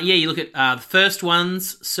 But yeah, you look at the first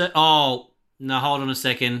ones. Hold on a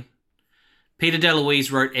second. Peter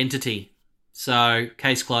DeLuise wrote Entity. So,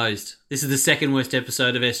 case closed. This is the second worst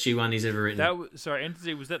episode of SG1 he's ever written.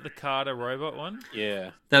 Entity, was that the Carter robot one? Yeah.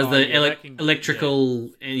 That was electrical,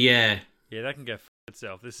 yeah. Yeah, that can go f***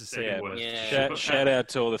 itself. This is second worst. Yeah. Shout out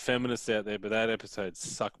to all the feminists out there, but that episode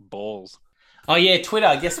sucked balls. Oh yeah,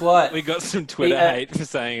 Twitter, guess what? We got some Twitter hate for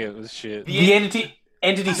saying it was shit. The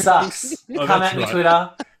entity sucks. Come at me,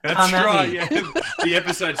 Twitter. That's right, yeah. The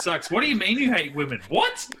episode sucks. What do you mean you hate women?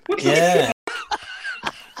 What? Yeah.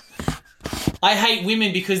 I hate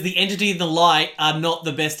women because The Entity and The Light are not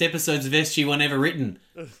the best episodes of SG1 ever written.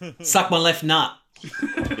 Suck my left nut.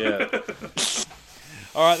 Yeah.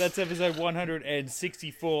 All right, that's episode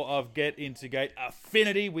 164 of Get Into Gate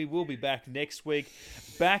Affinity. We will be back next week.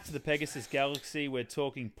 Back to the Pegasus Galaxy. We're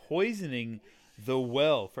talking poisoning the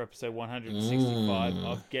well for episode 165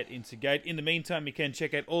 of Get Into Gate. In the meantime, you can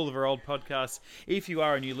check out all of our old podcasts. If you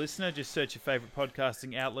are a new listener, just search your favourite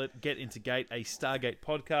podcasting outlet, Get Into Gate, a Stargate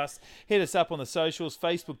podcast. Hit us up on the socials,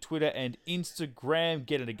 Facebook, Twitter, and Instagram.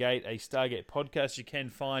 Get Into Gate, a Stargate podcast. You can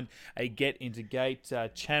find a Get Into Gate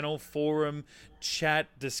channel, forum, chat,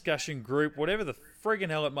 discussion group, whatever the friggin'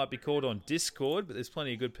 hell it might be called on Discord, but there's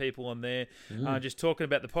plenty of good people on there just talking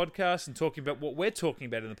about the podcast and talking about what we're talking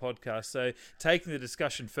about in the podcast. So taking the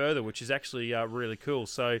discussion further, which is actually really cool.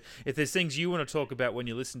 So if there's things you want to talk about when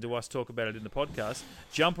you listen to us talk about it in the podcast,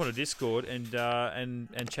 jump on a Discord and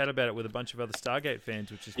chat about it with a bunch of other Stargate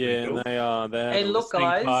fans, which is pretty cool. And they had a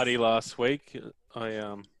listening party last week.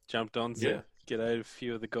 I jumped on to get out a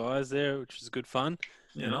few of the guys there, which was good fun.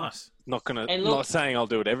 Yeah, nice. Not saying I'll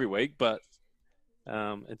do it every week, but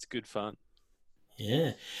it's good fun.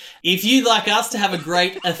 Yeah. If you'd like us to have a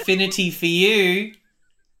great affinity for you,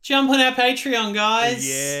 jump on our Patreon, guys.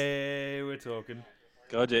 Yeah, we're talking.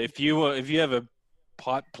 God, yeah. If you have a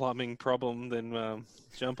pipe plumbing problem, then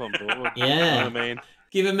jump on board. Yeah. You know what I mean?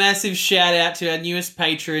 Give a massive shout out to our newest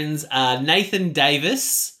patrons, Nathan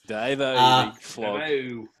Davis. Davo,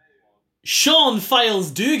 flog. Sean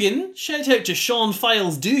Fales Dugan. Shout out to Sean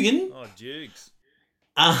Fales Dugan. Oh, jigs.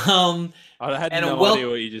 I had no idea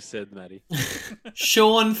what you just said, Matty.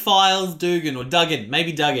 Sean Files Dugan, or Duggan.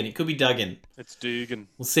 Maybe Duggan. It could be Duggan. It's Dugan.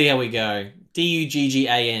 We'll see how we go.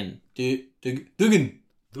 Duggan.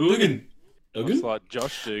 Dugan. Looks like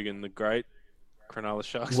Josh Dugan, the great Cronulla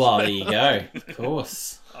Sharks. Well, there you go. Of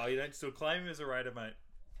course. Oh, you don't still claim him as a Raider, mate?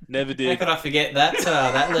 Never How did. could I forget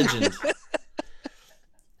that legend?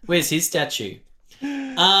 Where's his statue?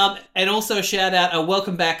 And also a shout out, a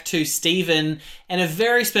welcome back to Stephen, and a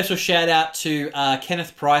very special shout out to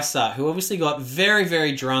Kenneth Pricer, who obviously got very,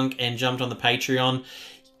 very drunk and jumped on the Patreon.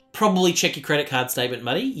 Probably check your credit card statement,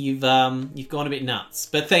 Muddy. You've gone a bit nuts,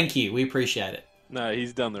 but thank you. We appreciate it. No,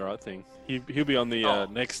 he's done the right thing. He'll be on the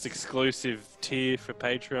next exclusive tier for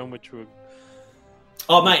Patreon, which we're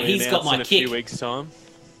Oh, mate, We he's got announce my in a kick. few weeks' time.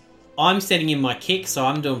 I'm sending him my kick, so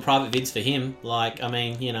I'm doing private vids for him. Like, I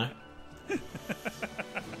mean, you know.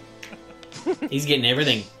 He's getting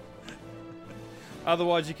everything.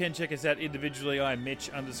 Otherwise, you can check us out individually. I'm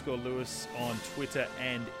Mitch_Lewis on Twitter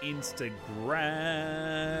and Instagram.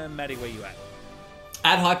 Maddie, where you at?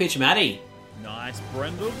 At High Pitch Matty. Nice,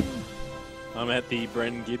 Brendan. I'm at the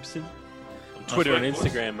Bren Gibson. On Twitter and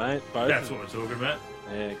Instagram, mate. Both. That's what we're talking about.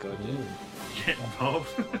 Yeah, good. Get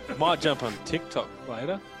involved. Might jump on TikTok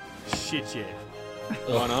later. Shit, yeah.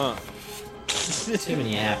 Why not? Too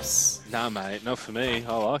many apps. Nah, mate, not for me.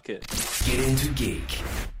 I like it. Get into geek.